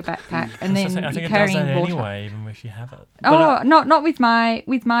fabric of your backpack, and then I think you're it does carrying that water. anyway, even if you have it. Oh, not with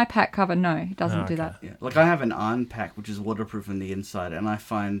my pack cover. No, it doesn't Oh, do okay. that. Yeah, like I have an Arn pack which is waterproof on the inside, and I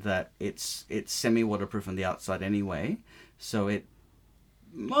find that it's semi-waterproof on the outside anyway. So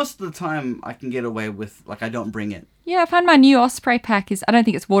most of the time I can get away with, like, I don't bring it. Yeah, I find my new Osprey pack I don't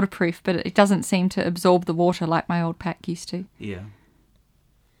think it's waterproof, but it doesn't seem to absorb the water like my old pack used to. Yeah.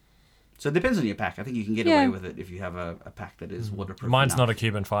 So it depends on your pack. I think you can get Yeah. away with it if you have a pack that is waterproof. Mine's not a enough.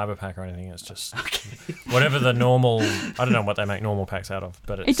 Cuban fiber pack or anything. It's just whatever the normal. I don't know what they make normal packs out of,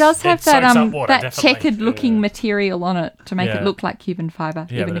 but It does have that soaks up water, that definitely. checkered looking material on it to make Yeah. it look like Cuban fiber,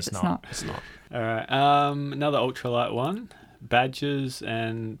 Yeah, even but if it's not. It's not. All right. Another ultralight one. Badges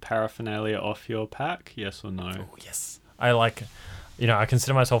and paraphernalia off your pack, yes or no? Oh, yes. I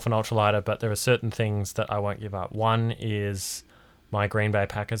consider myself an ultralighter, but there are certain things that I won't give up. One is my Green Bay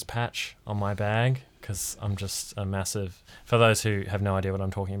Packers patch on my bag, because I'm just a massive... For those who have no idea what I'm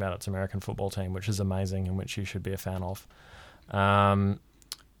talking about, it's American football team, which is amazing and which you should be a fan of.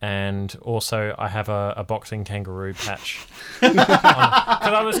 And also I have a boxing kangaroo patch.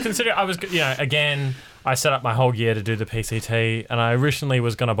 Because again, I set up my whole gear to do the PCT, and I originally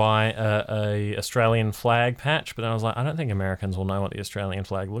was going to buy a Australian flag patch, but then I was like, I don't think Americans will know what the Australian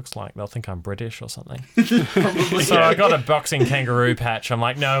flag looks like. They'll think I'm British or something. So I got a boxing kangaroo patch. I'm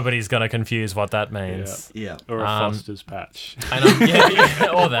like, nobody's going to confuse what that means. Yeah. Or a Foster's patch. And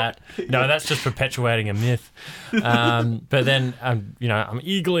or that. No, that's just perpetuating a myth. But then, I'm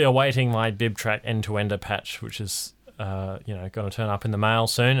eagerly awaiting my bib track end-to-ender patch, which is, going to turn up in the mail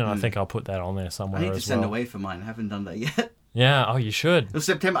soon, and I think I'll put that on there somewhere I need to as send well. away for mine. I haven't done that yet. Yeah. Oh, you should. It was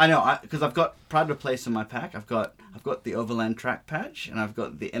September. I know, because I've got Pride of Place in my pack. I've got the Overland Track patch, and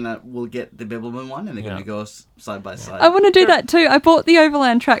I will get the Bibbulmun one, and they're going to go side by side. I want to do that too. I bought the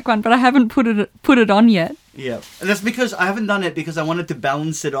Overland Track one, but I haven't put it on yet. Yeah, and that's because I haven't done it because I wanted to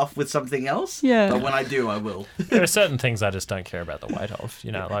balance it off with something else. Yeah. But when I do, I will. There are certain things I just don't care about the weight of.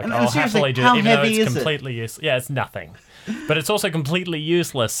 Like And I'll seriously, happily do how it, even though heavy it's is it? completely useless. Yeah, it's nothing. But it's also completely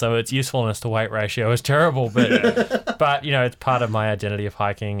useless, so its usefulness to weight ratio is terrible. But but it's part of my identity of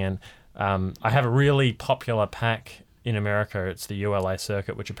hiking, and I have a really popular pack in America. It's the ULA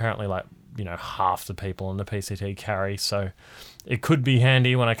circuit, which apparently half the people in the PCT carry. So it could be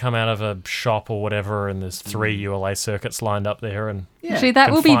handy when I come out of a shop or whatever, and there's 3 ULA circuits lined up there, and Yeah. Actually, that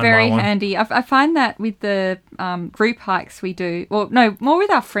Can will be find very my one. handy. I find that with the group hikes we do, well, no, more with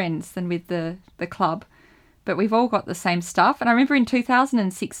our friends than with the club, but we've all got the same stuff. And I remember in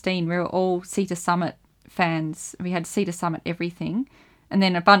 2016, we were all Cedar Summit fans. We had Cedar Summit everything. And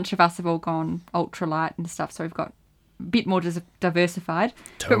then a bunch of us have all gone ultralight and stuff, so we've got a bit more diversified.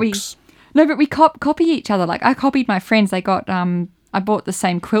 But we copy each other. Like, I copied my friends. They got I bought the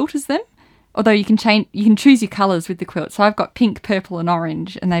same quilt as them. Although you can choose your colours with the quilt. So I've got pink, purple and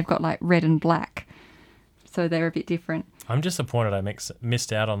orange, and they've got like red and black. So they're a bit different. I'm disappointed I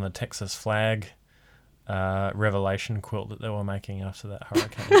missed out on the Texas flag Revelation quilt that they were making after that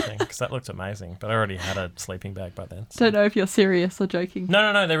hurricane thing, because that looked amazing. But I already had a sleeping bag by then. So. Don't know if you're serious or joking.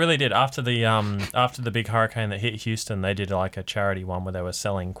 No, they really did. After the big hurricane that hit Houston, they did like a charity one where they were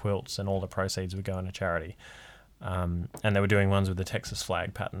selling quilts, and all the proceeds would go into charity. And they were doing ones with the Texas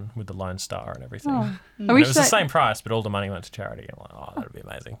flag pattern with the Lone Star and everything. Oh. And I it wish was the that, same price, but all the money went to charity. I'm like, oh, that would be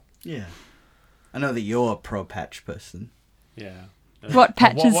amazing. Yeah. I know that you're a pro patch person. Yeah. what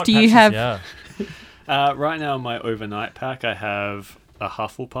patches What do you have? Yeah. Right now, in my overnight pack, I have a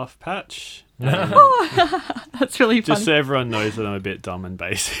Hufflepuff patch. And That's really fun. just so everyone knows that I'm a bit dumb and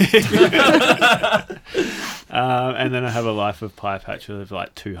basic. And then I have a Life of Pi patch with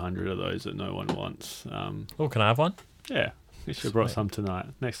like 200 of those that no one wants. Oh, can I have one? Yeah. You should have brought Sweet. some tonight.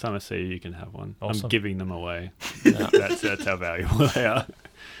 Next time I see you, you can have one. Awesome. I'm giving them away. Yeah. That's how valuable they are.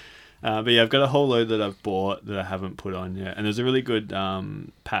 But yeah, I've got a whole load that I've bought that I haven't put on yet. And there's a really good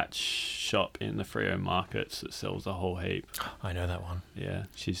patch shop in the Freo markets that sells a whole heap. I know that one. Yeah,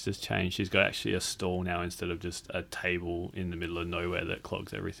 she's just changed. She's got actually a stall now instead of just a table in the middle of nowhere that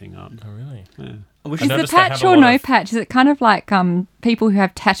clogs everything up. Oh, really? Yeah. I wish Is the noticed they have patch a or lot no of- patch? Is it kind of like people who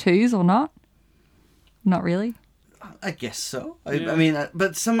have tattoos or not? Not really. I guess so. Yeah. I mean,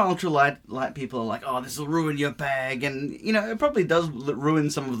 but some ultralight people are like, "Oh, this will ruin your bag," and it probably does ruin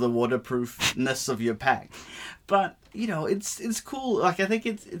some of the waterproofness of your pack. But it's cool. Like I think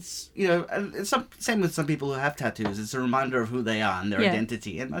it's same with some people who have tattoos. It's a reminder of who they are and their Yeah.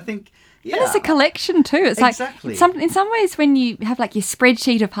 identity. And I think yeah, And it's a collection too. It's Exactly. like in some ways when you have like your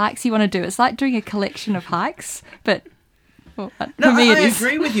spreadsheet of hikes you want to do, it's like doing a collection of hikes. But for No, me I it is.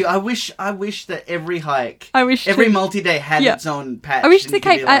 agree with you. I wish that every hike, I wish every too. multi-day had Yeah. its own patch. I wish and the you could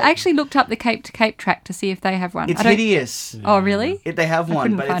be Cape. I like, actually looked up the Cape to Cape track to see if they have one. It's I don't, hideous. Oh really? They have I one,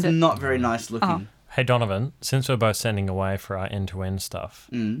 couldn't but find it's it. not very nice looking. Oh. Hey, Donovan, since we're both sending away for our end-to-end stuff,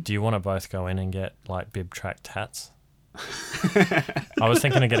 Mm. do you want to both go in and get, like, bib track tats? I was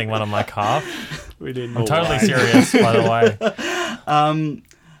thinking of getting one on my calf. We didn't. I'm totally serious, by the way.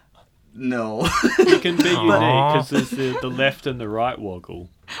 No. You can be unique Aw. because there's the left and the right woggle.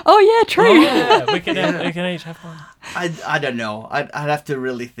 Oh yeah, true. Yeah, we can each have one. I don't know. I'd have to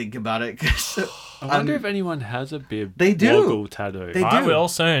really think about it. 'Cause, I wonder if anyone has a bib They do. woggle tattoo. They I do. will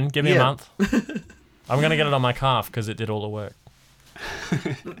soon. Give me a Yeah. month. I'm going to get it on my calf because it did all the work.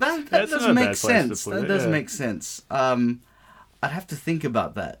 that That's does not a make bad place to sense. put That it, does yeah. make sense. I'd have to think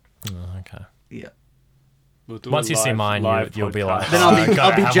about that. Oh, okay. Yeah. We'll do Once a you see live- mine, live you'll be podcast. like, Then Oh, I'll be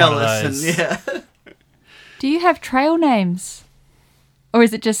gotta have one of jealous and those. yeah. Do you have trail names, or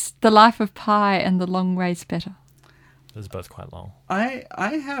is it just the Life of Pi and the Long Ways Better? Those are both quite long. I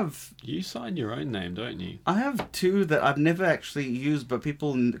have You sign your own name, don't you? two that I've never actually used, but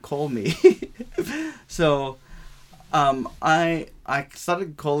people call me. So, I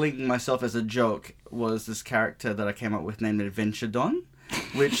started calling myself as a joke was this character that I came up with named Adventure Don,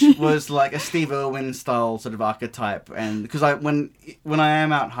 which was like a Steve Irwin style sort of archetype, and because when I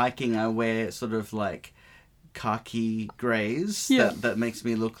am out hiking, I wear sort of like khaki greys Yeah. that makes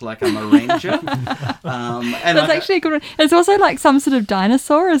me look like I'm a ranger. And That's actually a good one. It's also like some sort of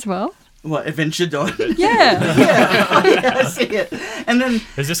dinosaur as well. what Adventure Don. Yeah. Yeah, I see it. And then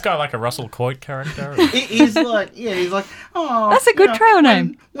Is this guy like a Russell Coit character? he's like, oh, That's a good trail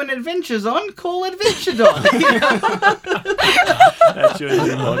name. When Adventure's on, call Adventure Don. That's your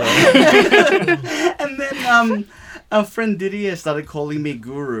new motto. And then our friend Didier started calling me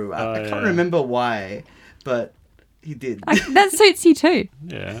Guru. I can't yeah. remember why, but he did. That suits you too.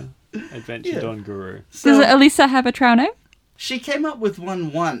 Yeah. Adventure Yeah. Don Guru. Does So Alyssa have a trail name? she came up with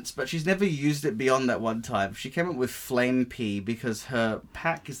one once, but she's never used it beyond that one time. She came up with Flame Pea because her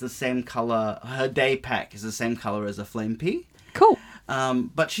pack is the same color. Her day pack is the same color as a Flame Pea. Cool.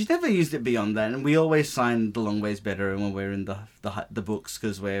 But she's never used it beyond that, and we always sign The Long Ways Better when we're in the books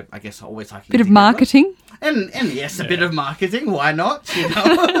because we're, I guess, always hiking. Bit of together. marketing. And yes, a bit of marketing. Why not? You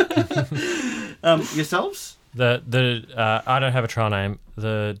know. Yourselves? I don't have a trial name.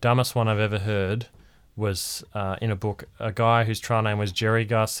 The dumbest one I've ever heard was in a book, a guy whose trial name was Jerry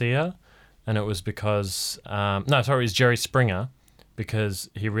Garcia, and it was because it was Jerry Springer, because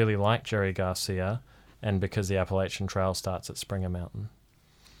he really liked Jerry Garcia, and because the Appalachian Trail starts at Springer Mountain.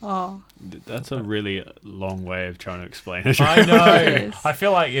 Oh. That's a really long way of trying to explain it. I know. Yes. I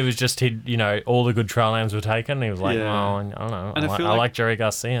feel like it was just all the good trail names were taken. And he was like, Yeah. oh, I don't know. And I feel I like- like Jerry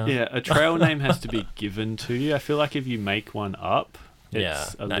Garcia. Yeah, a trail name has to be given to you. I feel like if you make one up, it's Yeah,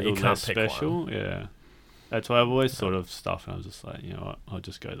 a no, you little can't less pick special. Yeah. That's why I've always sort of stuff, and I was just like, you know what, I'll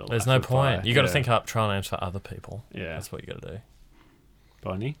just go the There's Life no of Pi. point. You got to Yeah. think up trial names for other people. Yeah. That's what you got to do.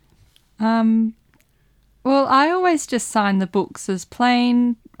 Bonnie? Well, I always just sign the books as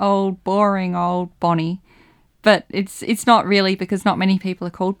plain old, boring old Bonnie, but it's not really because not many people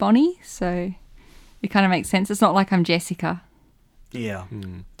are called Bonnie, so it kind of makes sense. It's not like I'm Jessica. Yeah.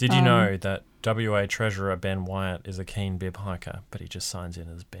 Did you know that WA Treasurer Ben Wyatt is a keen bib hiker, but he just signs in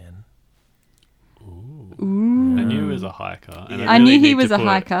as Ben? Ooh. was a hiker. And I knew he need was to a put-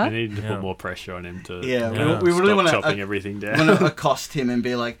 hiker. I needed to Yeah. put more pressure on him to Yeah, we really stop want chopping to everything down. want to accost him and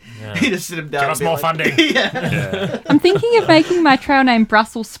be like, Yeah. just sit him down. Give and us be more like- funding. yeah. Yeah. I'm thinking of making my trail name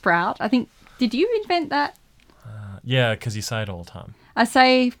Brussels Sprout. I think, did you invent that? Yeah, because you say it all the time. I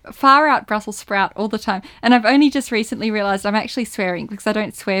say far out Brussels sprout all the time. And I've only just recently realised I'm actually swearing because I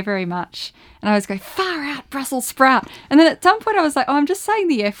don't swear very much. And I always go, far out Brussels sprout. And then at some point I was like, oh, I'm just saying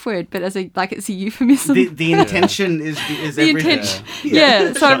the F word, but as a, like it's a euphemism. The intention is The everything. intention.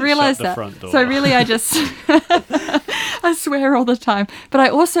 Yeah, so I Shut realised the that. front door. So really I just, I swear all the time. But I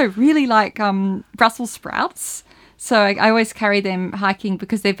also really like Brussels sprouts. So I always carry them hiking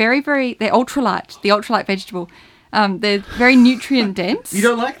because they're they're ultralight, the ultralight vegetable. They're very nutrient dense. You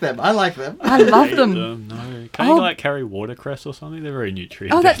don't like them. I like them. I love Hate them. No. Can't Oh. you like carry watercress or something? They're very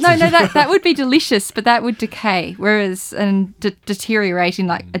nutrient. Oh, that would be delicious, but that would decay, whereas and deteriorate in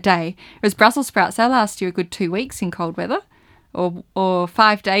like a day. Whereas Brussels sprouts, they last you a good 2 weeks in cold weather, or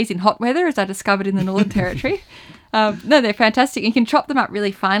 5 days in hot weather, as I discovered in the Northern Territory. No, they're fantastic. You can chop them up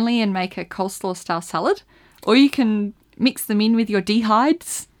really finely and make a coleslaw style salad, or you can mix them in with your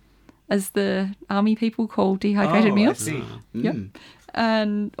dehydes, as the army people call dehydrated Oh, meals. I see. Yep.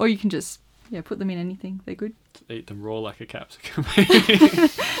 Mm. Or you can just put them in anything. They're good. Eat them raw like a capsicum.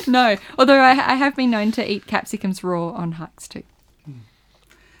 No, although I have been known to eat capsicums raw on hikes too.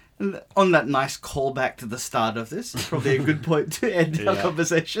 And on that nice callback to the start of this, it's probably a good point to end our Yeah.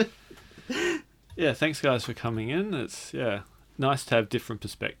 conversation. Yeah, thanks guys for coming in. It's nice to have different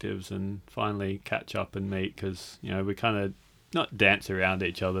perspectives and finally catch up and meet because we kind of not dance around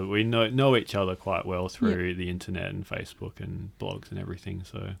each other. We know each other quite well through the internet and Facebook and blogs and everything.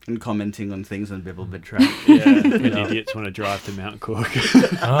 So And commenting on things on Bibblebit Track. when idiots want to drive to Mount Cook.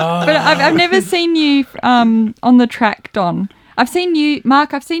 Oh, But I've never seen you on the track, Don. I've seen you,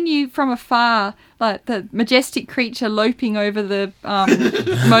 Mark. I've seen you from afar, like the majestic creature loping over the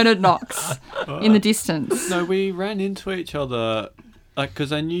monadnocks in the distance. No, we ran into each other.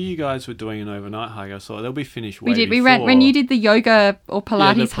 Because I knew you guys were doing an overnight hike. I saw they'll be finished way We did. We before. ran when you did the yoga or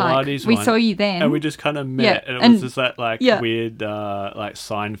Pilates, Pilates hike. We one. saw you then. And we just kind of met, Yeah, and it and- was just that weird, like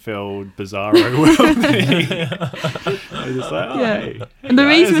Seinfeld Bizarro world thing. I was just like, oh, Yeah. hey. and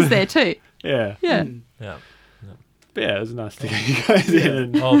Louise guys. was there too. Yeah. Yeah. yeah. But yeah, it was nice to get you guys in.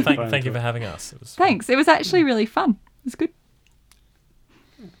 And Well, thank you for having us. It was Thanks. It was actually really fun. It was good.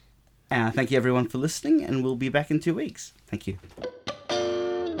 Thank you everyone for listening, and we'll be back in 2 weeks. Thank you.